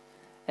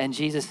 and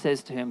Jesus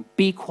says to him,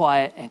 "Be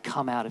quiet and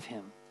come out of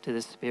him," to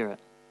the spirit.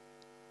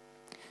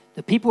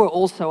 The people were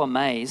also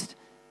amazed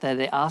that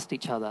they asked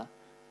each other,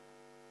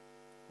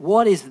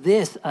 "What is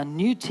this? A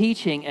new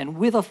teaching and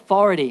with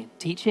authority."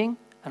 Teaching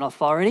and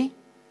authority.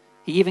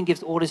 He even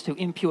gives orders to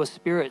impure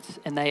spirits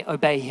and they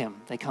obey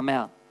him. They come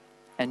out.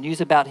 And news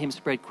about him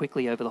spread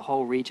quickly over the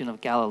whole region of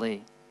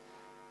Galilee.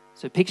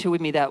 So picture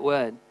with me that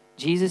word.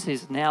 Jesus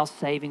is now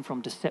saving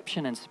from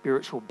deception and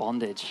spiritual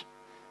bondage.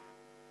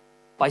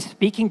 By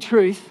speaking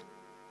truth,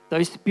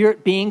 those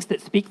spirit beings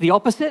that speak the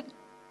opposite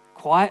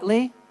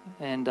quietly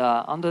and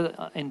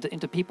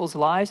into people's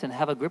lives and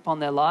have a grip on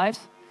their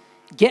lives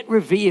get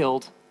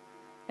revealed,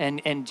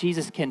 and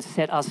Jesus can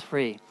set us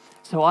free.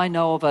 So I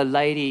know of a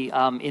lady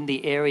in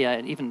the area,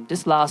 and even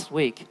just last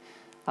week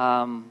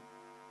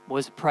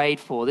was prayed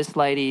for. This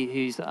lady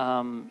who's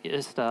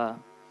just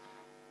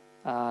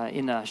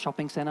in a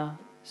shopping center,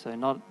 so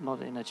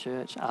not in a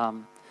church,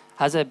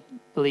 has a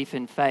belief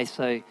in faith.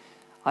 So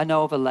I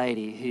know of a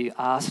lady who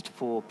asked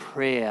for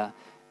prayer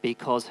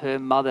because her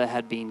mother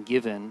had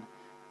given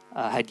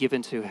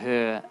to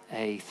her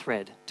a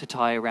thread to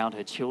tie around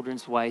her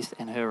children's waist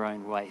and her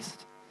own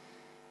waist.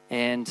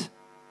 And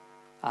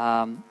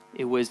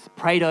it was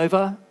prayed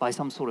over by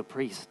some sort of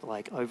priest,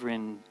 like over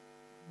in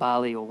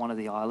Bali or one of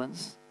the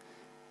islands,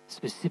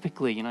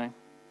 specifically, kind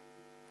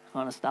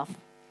of stuff,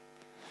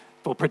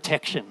 for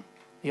protection.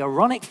 The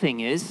ironic thing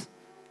is,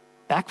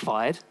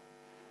 backfired,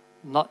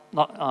 not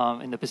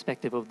in the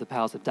perspective of the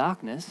powers of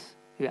darkness,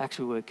 who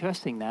actually were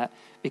cursing that,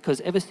 because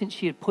ever since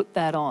she had put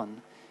that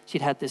on,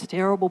 she'd had this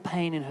terrible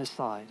pain in her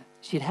side.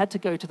 She'd had to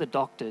go to the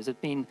doctors. It'd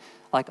been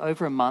like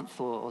over a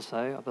month or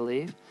so, I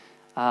believe.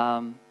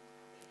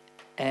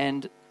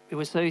 And it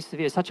was so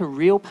severe, such a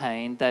real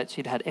pain that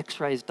she'd had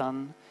x-rays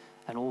done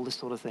and all this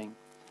sort of thing.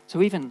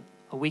 So even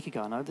a week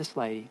ago, I know this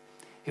lady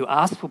who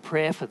asked for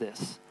prayer for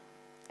this,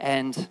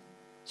 and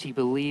she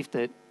believed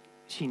that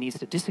she needs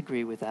to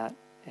disagree with that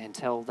and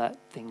tell that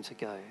thing to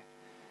go.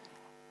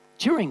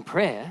 During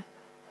prayer,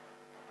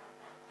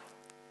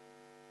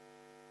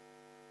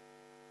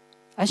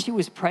 as she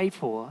was prayed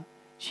for,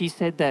 she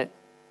said that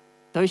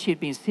though she had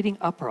been sitting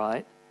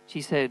upright,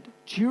 she said,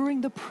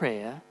 during the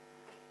prayer,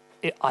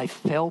 I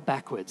fell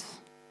backwards.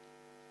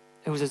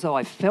 It was as though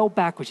I fell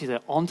backwards, she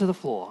said, onto the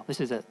floor.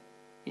 This is this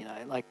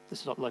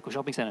is a local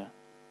shopping center.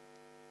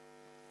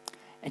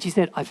 And she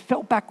said, I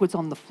fell backwards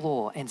on the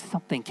floor and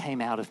something came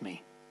out of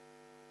me.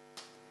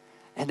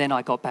 And then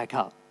I got back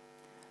up.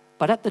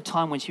 But at the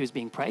time when she was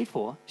being prayed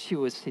for, she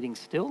was sitting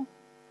still,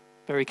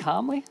 very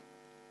calmly.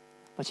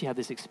 But she had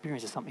this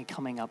experience of something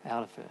coming up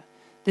out of her.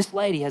 This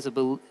lady is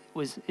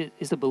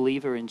a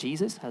believer in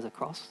Jesus, has a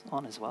cross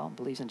on as well,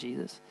 believes in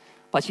Jesus.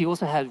 But she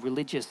also had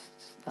religious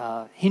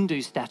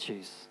Hindu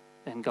statues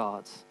and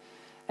gods,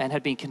 and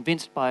had been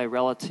convinced by a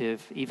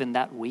relative even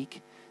that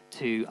week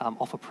to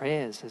offer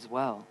prayers as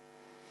well.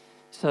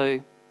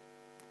 So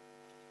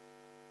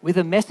with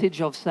a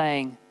message of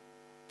saying,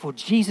 for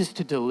Jesus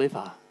to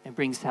deliver and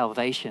bring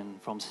salvation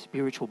from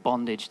spiritual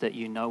bondage that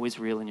you know is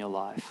real in your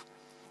life,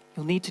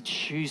 you'll need to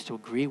choose to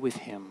agree with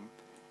him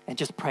and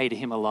just pray to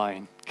him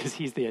alone, because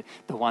he's the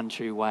one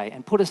true way,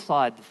 and put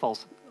aside the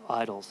false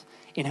idols.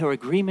 In her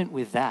agreement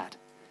with that,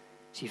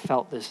 she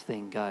felt this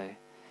thing go.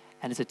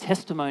 And as a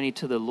testimony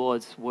to the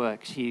Lord's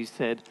work, she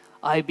said,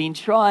 I've been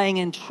trying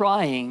and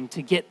trying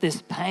to get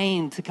this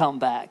pain to come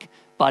back,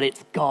 but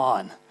it's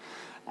gone,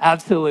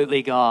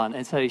 absolutely gone.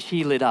 And so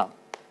she lit up.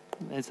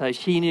 And so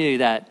she knew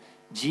that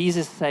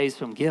Jesus saves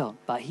from guilt,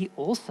 but he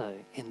also,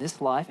 in this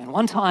life, and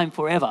one time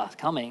forever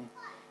coming,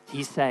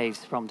 he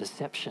saves from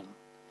deception,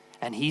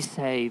 and he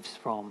saves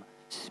from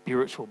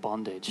spiritual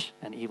bondage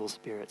and evil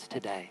spirits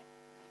today.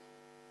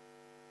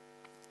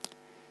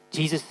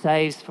 Jesus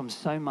saves from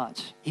so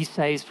much. He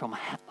saves from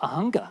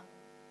hunger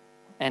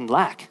and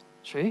lack,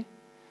 true? And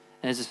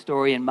there's a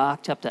story in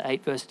Mark chapter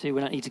 8, verse 2.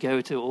 We don't need to go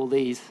to all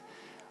these,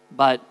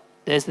 but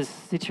there's this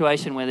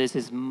situation where there's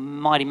this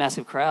mighty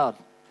massive crowd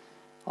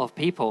of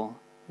people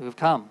who have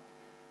come.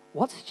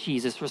 What's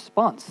Jesus'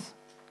 response?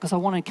 Because I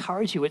want to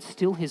encourage you, it's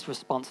still his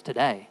response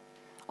today.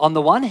 On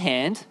the one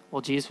hand,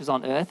 while Jesus was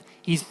on earth,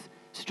 he's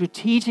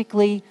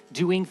strategically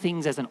doing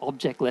things as an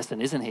object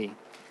lesson, isn't he?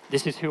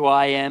 This is who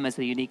I am as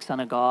the unique Son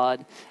of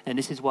God, and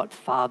this is what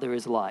Father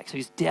is like. So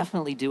he's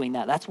definitely doing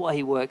that. That's why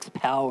he works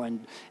power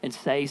and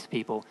saves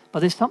people.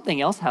 But there's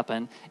something else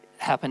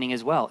happening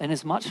as well, and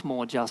it's much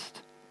more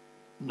just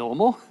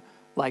normal,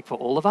 like for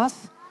all of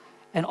us.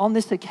 And on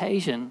this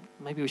occasion,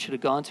 maybe we should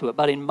have gone to it,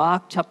 but in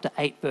Mark chapter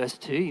 8, verse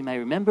 2, you may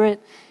remember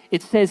it,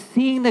 it says,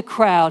 seeing the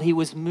crowd, he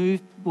was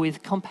moved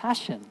with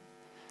compassion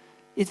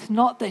It's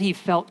not that he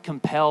felt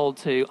compelled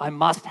to, I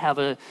must have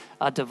a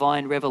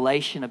divine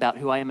revelation about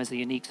who I am as the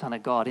unique Son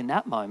of God in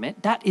that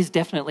moment. That is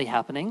definitely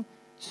happening.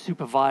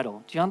 Super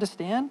vital. Do you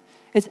understand?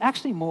 It's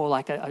actually more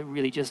like a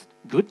really just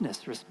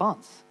goodness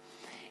response.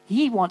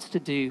 He wants to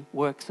do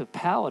works of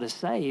power to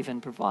save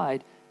and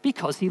provide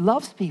because he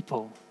loves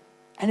people.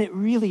 And it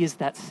really is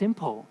that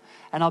simple.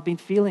 And I've been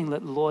feeling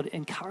that the Lord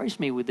encouraged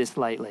me with this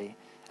lately.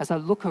 As I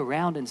look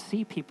around and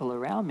see people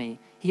around me,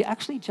 he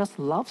actually just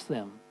loves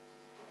them.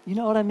 You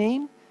know what I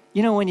mean?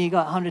 You know when you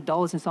got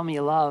 $100 and someone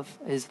you love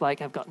is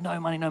like, I've got no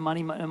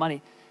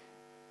money.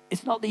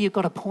 It's not that you've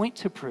got a point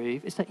to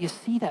prove. It's that you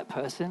see that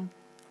person.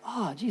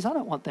 Oh, geez, I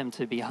don't want them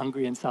to be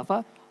hungry and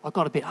suffer. I've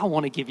got a bit, I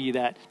want to give you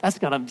that. That's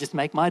going to just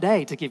make my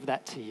day to give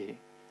that to you.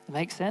 It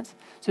makes sense?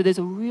 So there's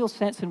a real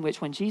sense in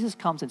which when Jesus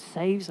comes and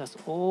saves us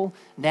all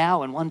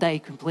now and one day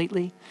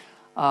completely,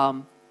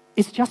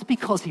 it's just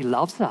because he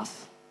loves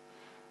us.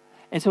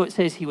 And so it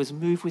says he was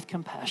moved with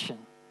compassion.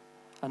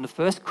 And the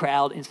first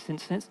crowd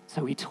instance,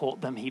 so he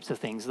taught them heaps of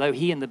things. Though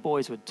he and the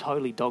boys were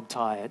totally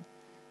dog-tired,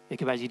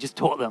 he just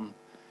taught them.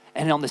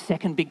 And on the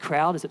second big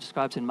crowd, as it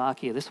describes in Mark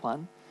here, this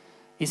one,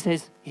 he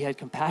says he had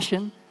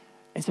compassion.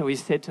 And so he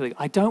said to them,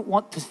 I don't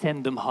want to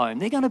send them home.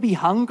 They're going to be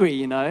hungry,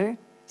 you know.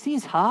 See,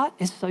 his heart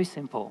is so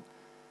simple.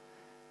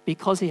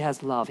 Because he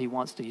has love, he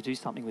wants to do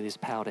something with his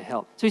power to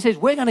help. So he says,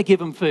 we're going to give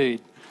them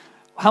food.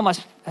 How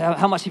much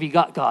have you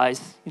got,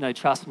 guys? You know,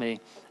 trust me.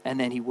 And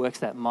then he works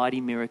that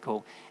mighty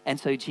miracle. And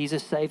so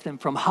Jesus saved them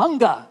from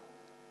hunger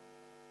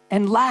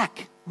and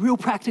lack, real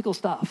practical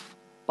stuff,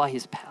 by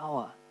his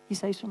power. He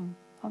saves from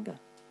hunger.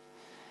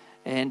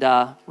 And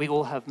we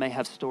all may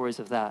have stories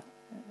of that.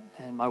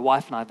 And my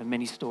wife and I have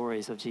many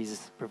stories of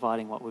Jesus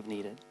providing what we've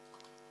needed.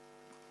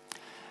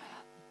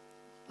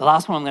 The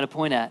last one I'm going to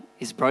point at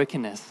is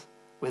brokenness,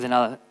 with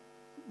another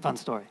fun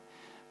story.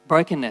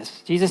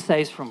 Brokenness. Jesus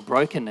saves from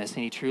brokenness,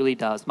 and he truly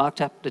does. Mark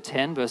chapter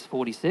 10, verse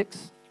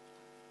 46.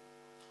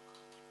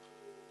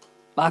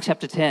 Mark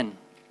chapter 10.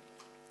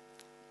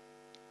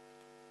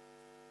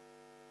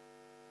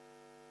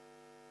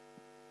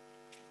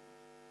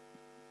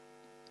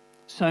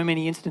 So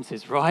many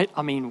instances, right?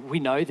 I mean, we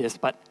know this,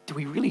 but do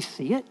we really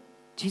see it?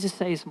 Jesus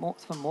saves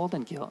for more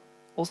than guilt.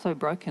 Also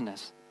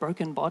brokenness,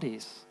 broken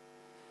bodies.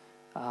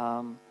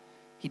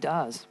 He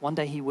does. One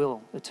day he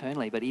will,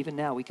 eternally, but even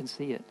now we can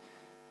see it.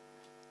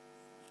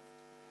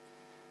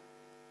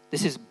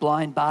 This is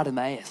blind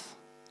Bartimaeus.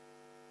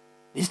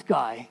 This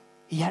guy,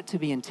 he had to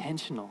be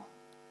intentional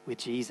with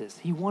Jesus.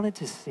 He wanted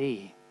to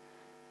see,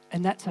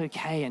 and that's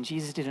okay, and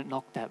Jesus didn't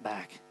knock that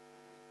back.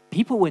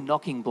 People were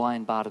knocking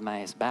blind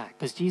Bartimaeus back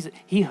because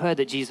he heard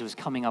that Jesus was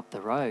coming up the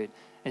road,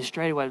 and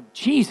straight away,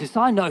 Jesus,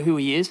 I know who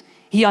he is.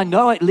 I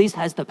know at least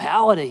has the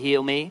power to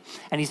heal me.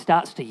 And he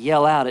starts to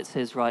yell out, it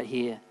says right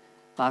here,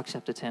 Mark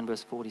chapter 10,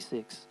 verse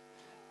 46.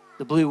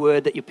 The blue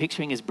word that you're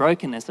picturing is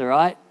brokenness, all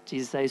right?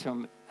 Jesus says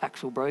from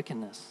actual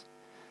brokenness.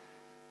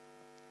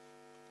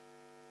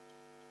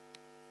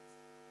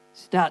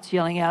 Starts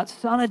yelling out,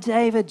 Son of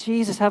David,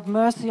 Jesus, have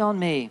mercy on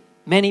me.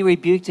 Many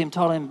rebuked him,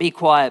 told him, be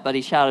quiet, but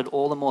he shouted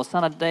all the more,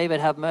 Son of David,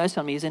 have mercy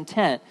on me. His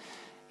intent,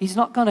 he's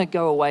not going to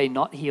go away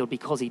not healed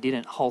because he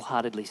didn't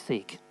wholeheartedly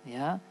seek.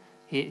 Yeah,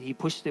 he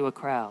pushed through a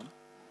crowd.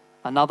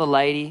 Another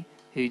lady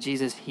who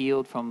Jesus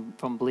healed from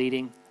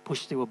bleeding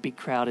pushed through a big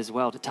crowd as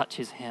well to touch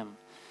his hem.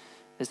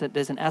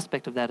 There's an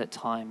aspect of that at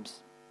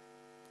times.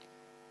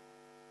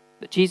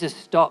 But Jesus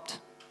stopped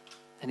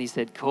and he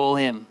said, call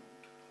him.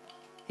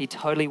 He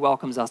totally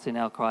welcomes us in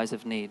our cries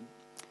of need.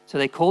 So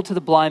they called to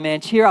the blind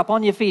man, cheer up,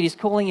 on your feet. He's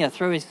calling you.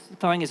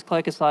 Throwing his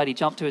cloak aside, he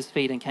jumped to his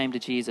feet and came to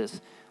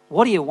Jesus.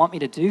 What do you want me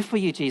to do for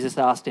you? Jesus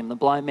asked him. The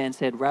blind man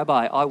said,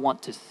 Rabbi, I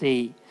want to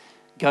see.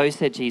 Go,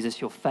 said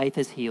Jesus, your faith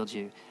has healed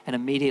you. And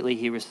immediately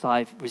he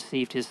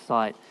received his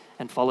sight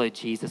and followed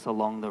Jesus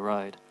along the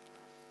road.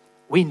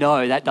 We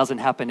know that doesn't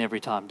happen every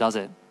time, does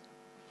it?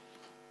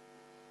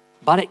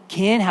 But it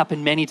can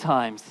happen many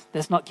times.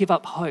 Let's not give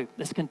up hope.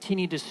 Let's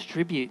continue to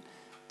distribute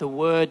the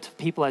word to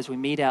people as we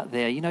meet out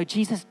there. You know,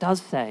 Jesus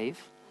does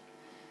save.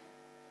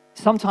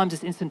 Sometimes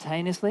it's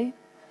instantaneously,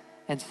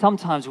 and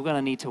sometimes we're going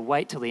to need to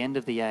wait till the end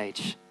of the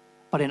age.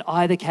 But in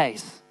either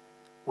case,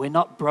 we're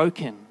not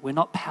broken, we're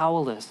not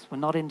powerless, we're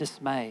not in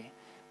dismay,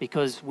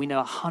 because we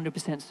know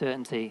 100%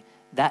 certainty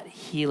that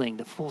healing,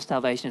 the full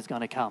salvation is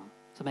going to come.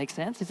 Does it make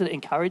sense? Is it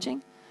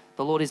encouraging?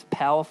 The Lord is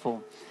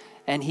powerful,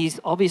 and he's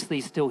obviously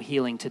still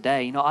healing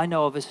today. You know, I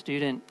know of a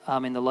student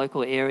in the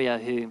local area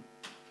who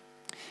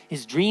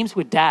his dreams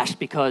were dashed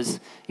because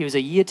he was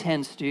a year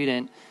 10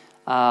 student.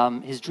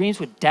 His dreams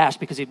were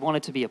dashed because he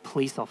wanted to be a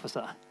police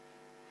officer.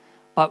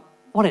 But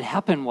what had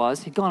happened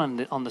was he'd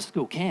gone on the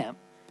school camp,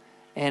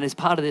 and as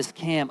part of this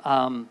camp,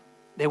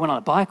 they went on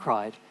a bike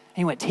ride. And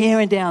he went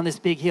tearing down this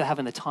big hill,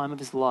 having the time of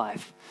his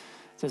life.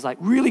 So it's like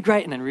really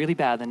great and then really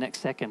bad the next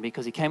second,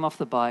 because he came off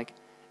the bike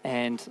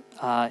and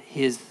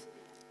his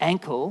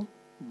ankle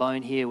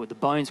bone here, with the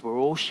bones were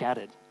all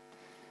shattered,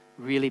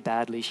 really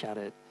badly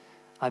shattered.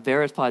 I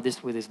verified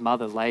this with his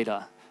mother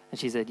later, and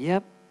she said,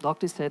 yep,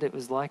 doctor said it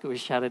was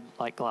shattered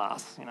like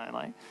glass, you know,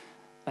 like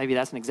Maybe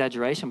that's an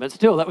exaggeration, but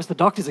still, that was the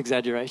doctor's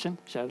exaggeration.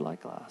 Shattered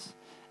like glass.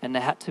 And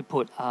they had to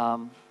put,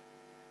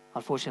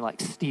 unfortunately,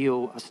 like a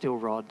steel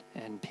rod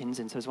and pins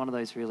in. So it's one of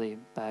those really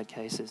bad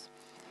cases.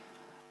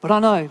 But I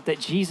know that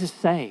Jesus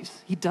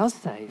saves. He does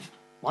save.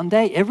 One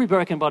day, every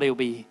broken body will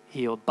be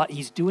healed, but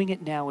he's doing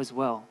it now as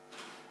well.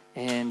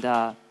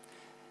 And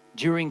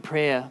during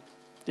prayer,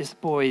 this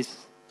boy's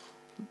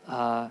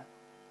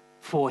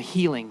for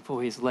healing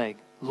for his leg.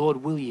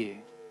 Lord, will you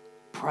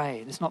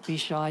pray? Let's not be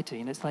shy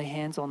to. Let's lay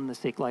hands on the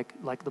sick,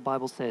 like the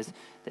Bible says.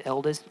 The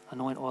elders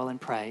anoint oil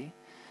and pray,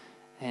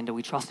 and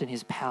we trust in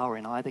his power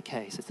in either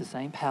case. It's the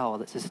same power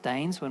that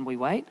sustains when we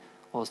wait,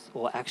 or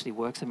actually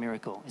works a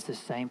miracle. It's the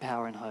same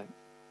power and hope.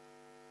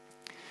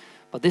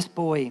 But this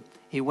boy,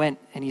 he went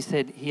and he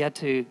said he had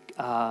to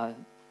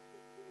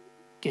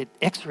get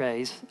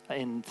x-rays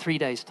in 3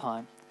 days'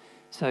 time.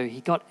 So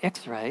he got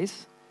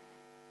x-rays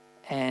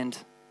and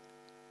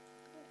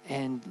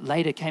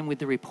later came with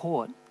the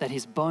report that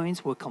his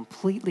bones were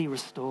completely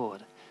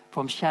restored,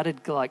 from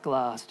shattered like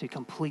glass to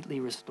completely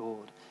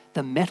restored.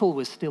 The metal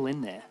was still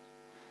in there,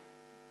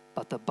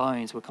 but the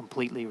bones were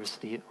completely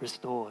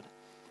restored.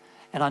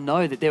 And I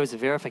know that there was a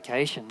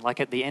verification, like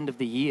at the end of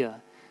the year,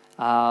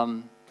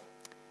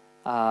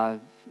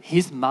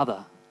 his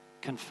mother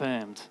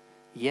confirmed,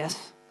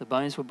 yes, the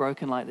bones were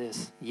broken like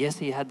this. Yes,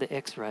 he had the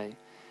x-ray.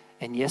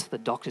 And yes, the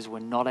doctors were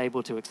not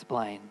able to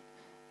explain,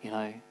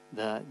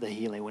 the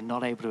healing. Were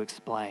not able to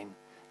explain.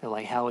 They're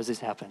like, how has this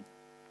happened?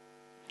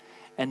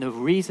 And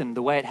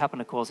the way it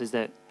happened, of course, is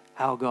that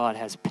our God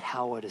has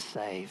power to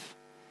save.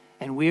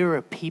 And we're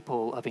a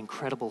people of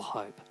incredible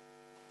hope.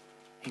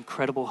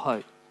 Incredible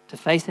hope. To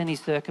face any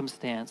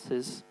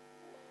circumstances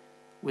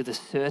with the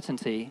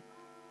certainty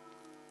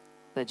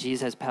that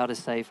Jesus has power to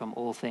save from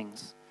all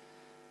things.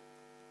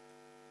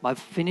 My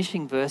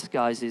finishing verse,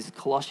 guys, is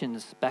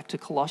back to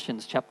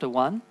Colossians chapter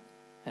 1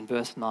 and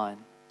verse 9.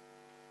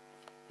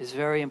 It's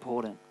very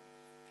important.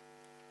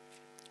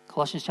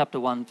 Colossians chapter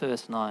 1,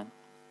 verse 9.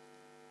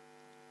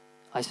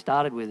 I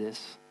started with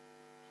this.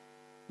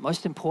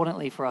 Most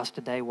importantly for us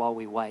today while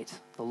we wait,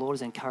 the Lord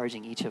is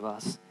encouraging each of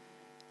us.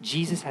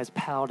 Jesus has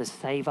power to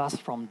save us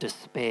from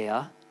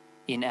despair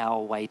in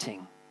our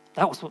waiting.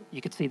 That was what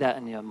you could see that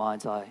in your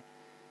mind's eye.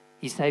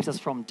 He saves us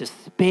from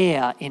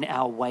despair in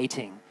our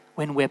waiting,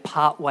 when we're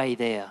part way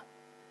there,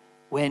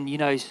 when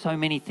so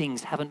many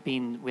things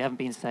we haven't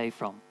been saved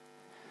from.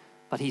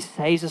 But he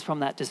saves us from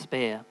that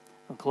despair.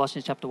 From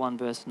Colossians chapter 1,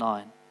 verse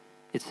 9,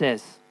 it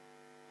says,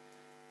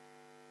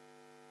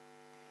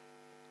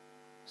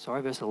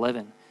 verse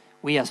 11,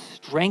 we are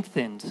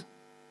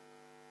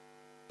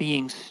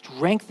being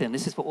strengthened,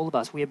 this is for all of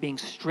us, we are being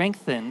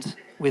strengthened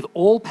with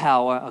all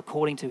power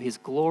according to his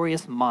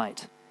glorious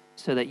might,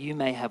 so that you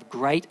may have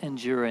great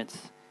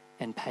endurance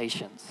and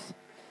patience.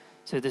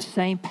 So the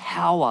same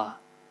power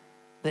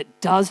that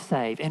does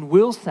save and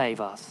will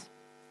save us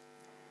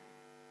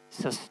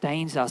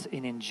sustains us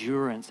in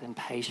endurance and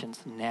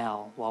patience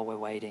now while we're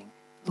waiting.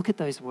 Look at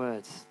those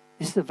words.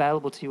 This is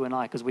available to you and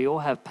I because we all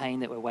have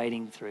pain that we're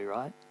waiting through,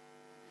 right?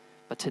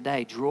 But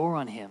today, draw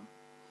on him.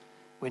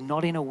 We're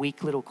not in a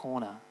weak little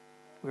corner.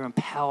 We're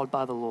empowered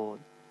by the Lord,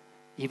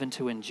 even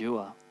to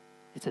endure.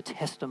 It's a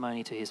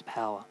testimony to his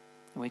power.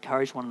 And we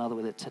encourage one another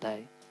with it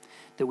today,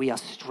 that we are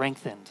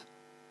strengthened,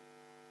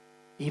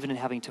 even in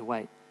having to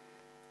wait.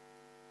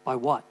 By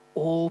what?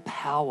 All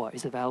power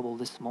is available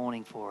this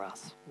morning for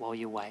us while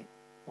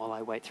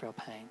I wait through our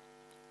pain.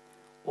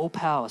 All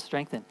power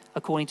strengthened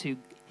according to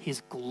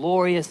his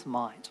glorious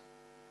might.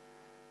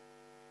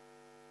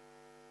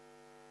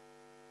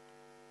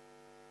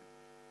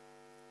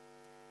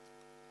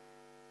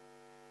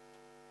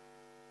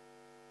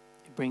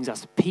 It brings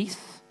us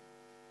peace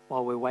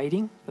while we're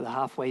waiting for the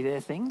halfway there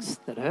things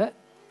that hurt,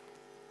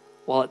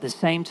 while at the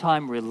same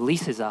time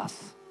releases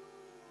us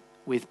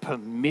with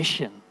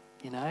permission,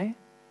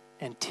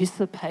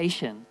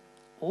 anticipation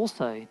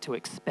also to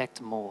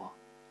expect more.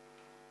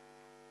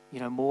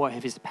 More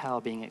of his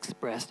power being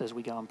expressed as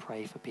we go and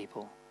pray for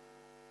people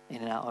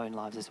in our own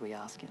lives as we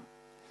ask him.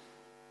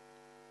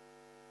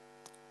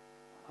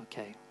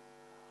 Okay,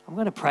 I'm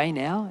going to pray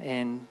now,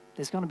 and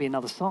there's going to be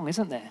another song,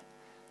 isn't there,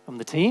 from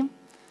the team?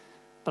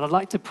 But I'd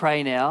like to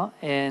pray now,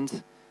 and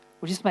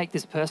we'll just make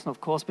this personal, of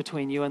course,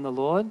 between you and the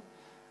Lord.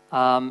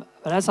 But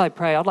as I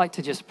pray, I'd like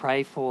to just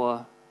pray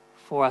for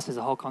us as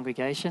a whole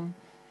congregation.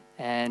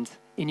 And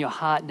in your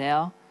heart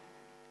now,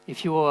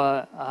 if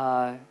you're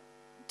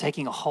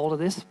taking a hold of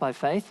this by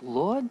faith,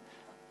 Lord,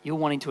 you're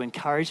wanting to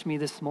encourage me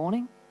this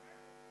morning.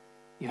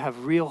 You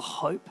have real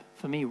hope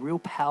for me, real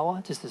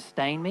power to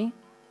sustain me.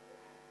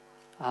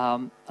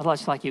 I'd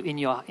just like you in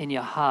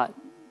your heart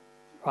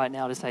right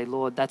now to say,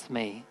 Lord, that's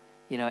me.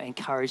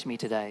 Encourage me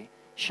today.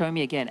 Show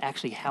me again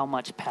actually how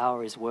much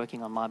power is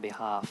working on my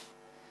behalf.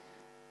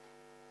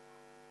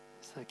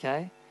 It's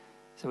okay?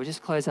 So we'll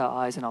just close our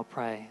eyes and I'll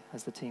pray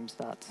as the team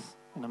starts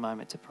in a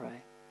moment to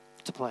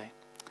play.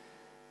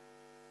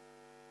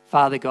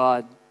 Father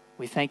God,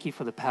 we thank you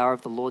for the power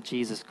of the Lord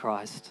Jesus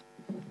Christ.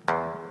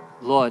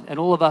 Lord, and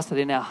all of us that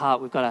in our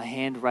heart, we've got our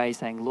hand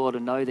raised saying, Lord, I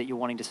know that you're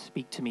wanting to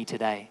speak to me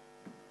today.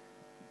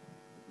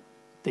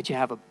 that you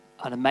have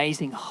an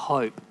amazing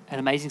hope, an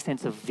amazing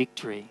sense of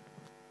victory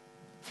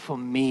for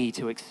me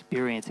to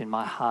experience in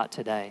my heart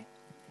today,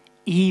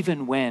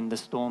 even when the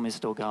storm is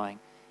still going,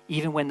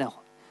 even when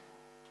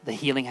the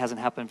healing hasn't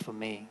happened for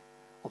me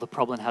or the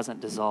problem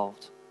hasn't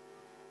dissolved.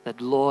 That,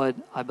 Lord,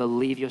 I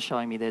believe you're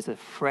showing me there's a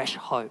fresh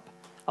hope,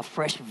 a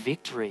fresh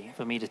victory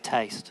for me to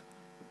taste,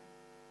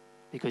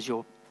 because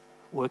you're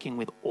working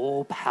with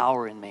all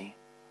power in me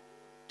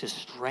to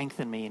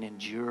strengthen me in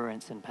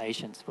endurance and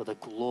patience for the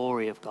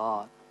glory of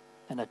God,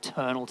 an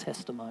eternal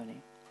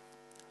testimony.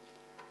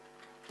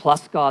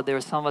 Plus, God, there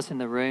are some of us in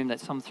the room that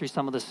through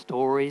some of the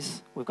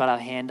stories, we've got our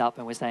hand up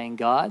and we're saying,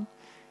 God,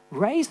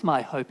 raise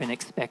my hope and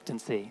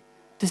expectancy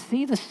to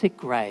see the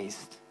sick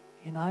raised,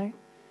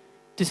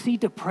 to see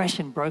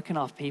depression broken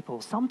off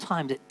people.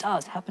 Sometimes it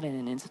does happen in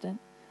an instant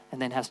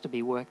and then has to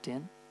be worked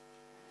in.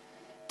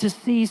 To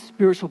see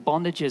spiritual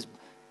bondages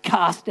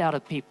cast out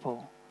of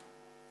people.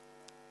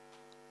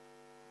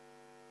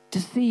 To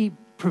see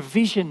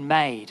provision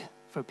made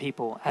for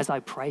people as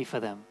I pray for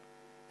them.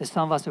 There's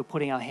some of us who are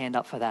putting our hand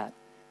up for that.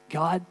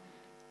 God,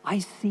 I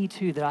see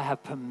too that I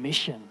have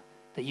permission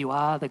that you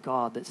are the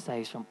God that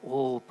saves from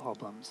all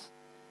problems.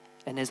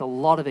 And there's a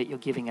lot of it you're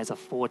giving as a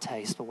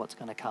foretaste for what's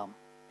going to come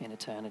in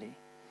eternity.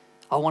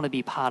 I want to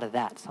be part of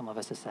that, some of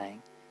us are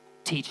saying.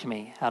 Teach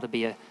me how to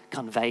be a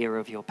conveyor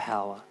of your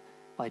power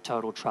by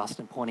total trust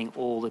and pointing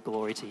all the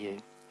glory to you.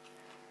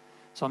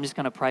 So I'm just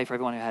going to pray for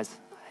everyone who has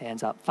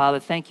hands up. Father,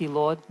 thank you,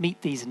 Lord.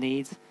 Meet these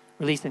needs.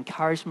 Release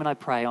encouragement, I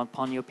pray,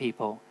 upon your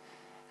people.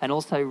 And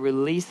also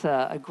release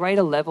a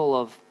greater level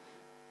of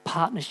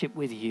partnership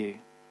with you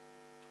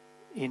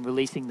in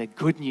releasing the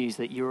good news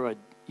that you're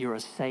a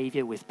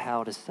Savior with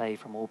power to save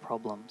from all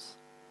problems.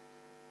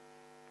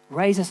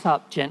 Raise us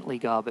up gently,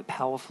 God, but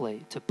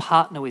powerfully, to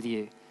partner with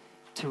you,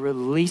 to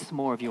release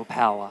more of your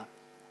power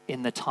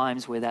in the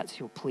times where that's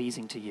your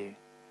pleasing to you.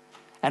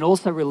 And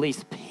also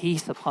release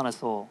peace upon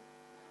us all,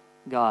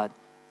 God,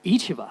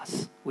 each of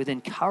us with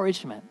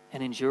encouragement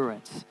and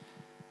endurance,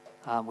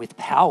 with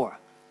power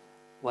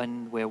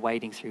when we're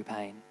wading through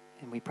pain.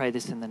 And we pray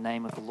this in the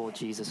name of the Lord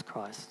Jesus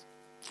Christ.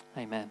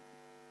 Amen.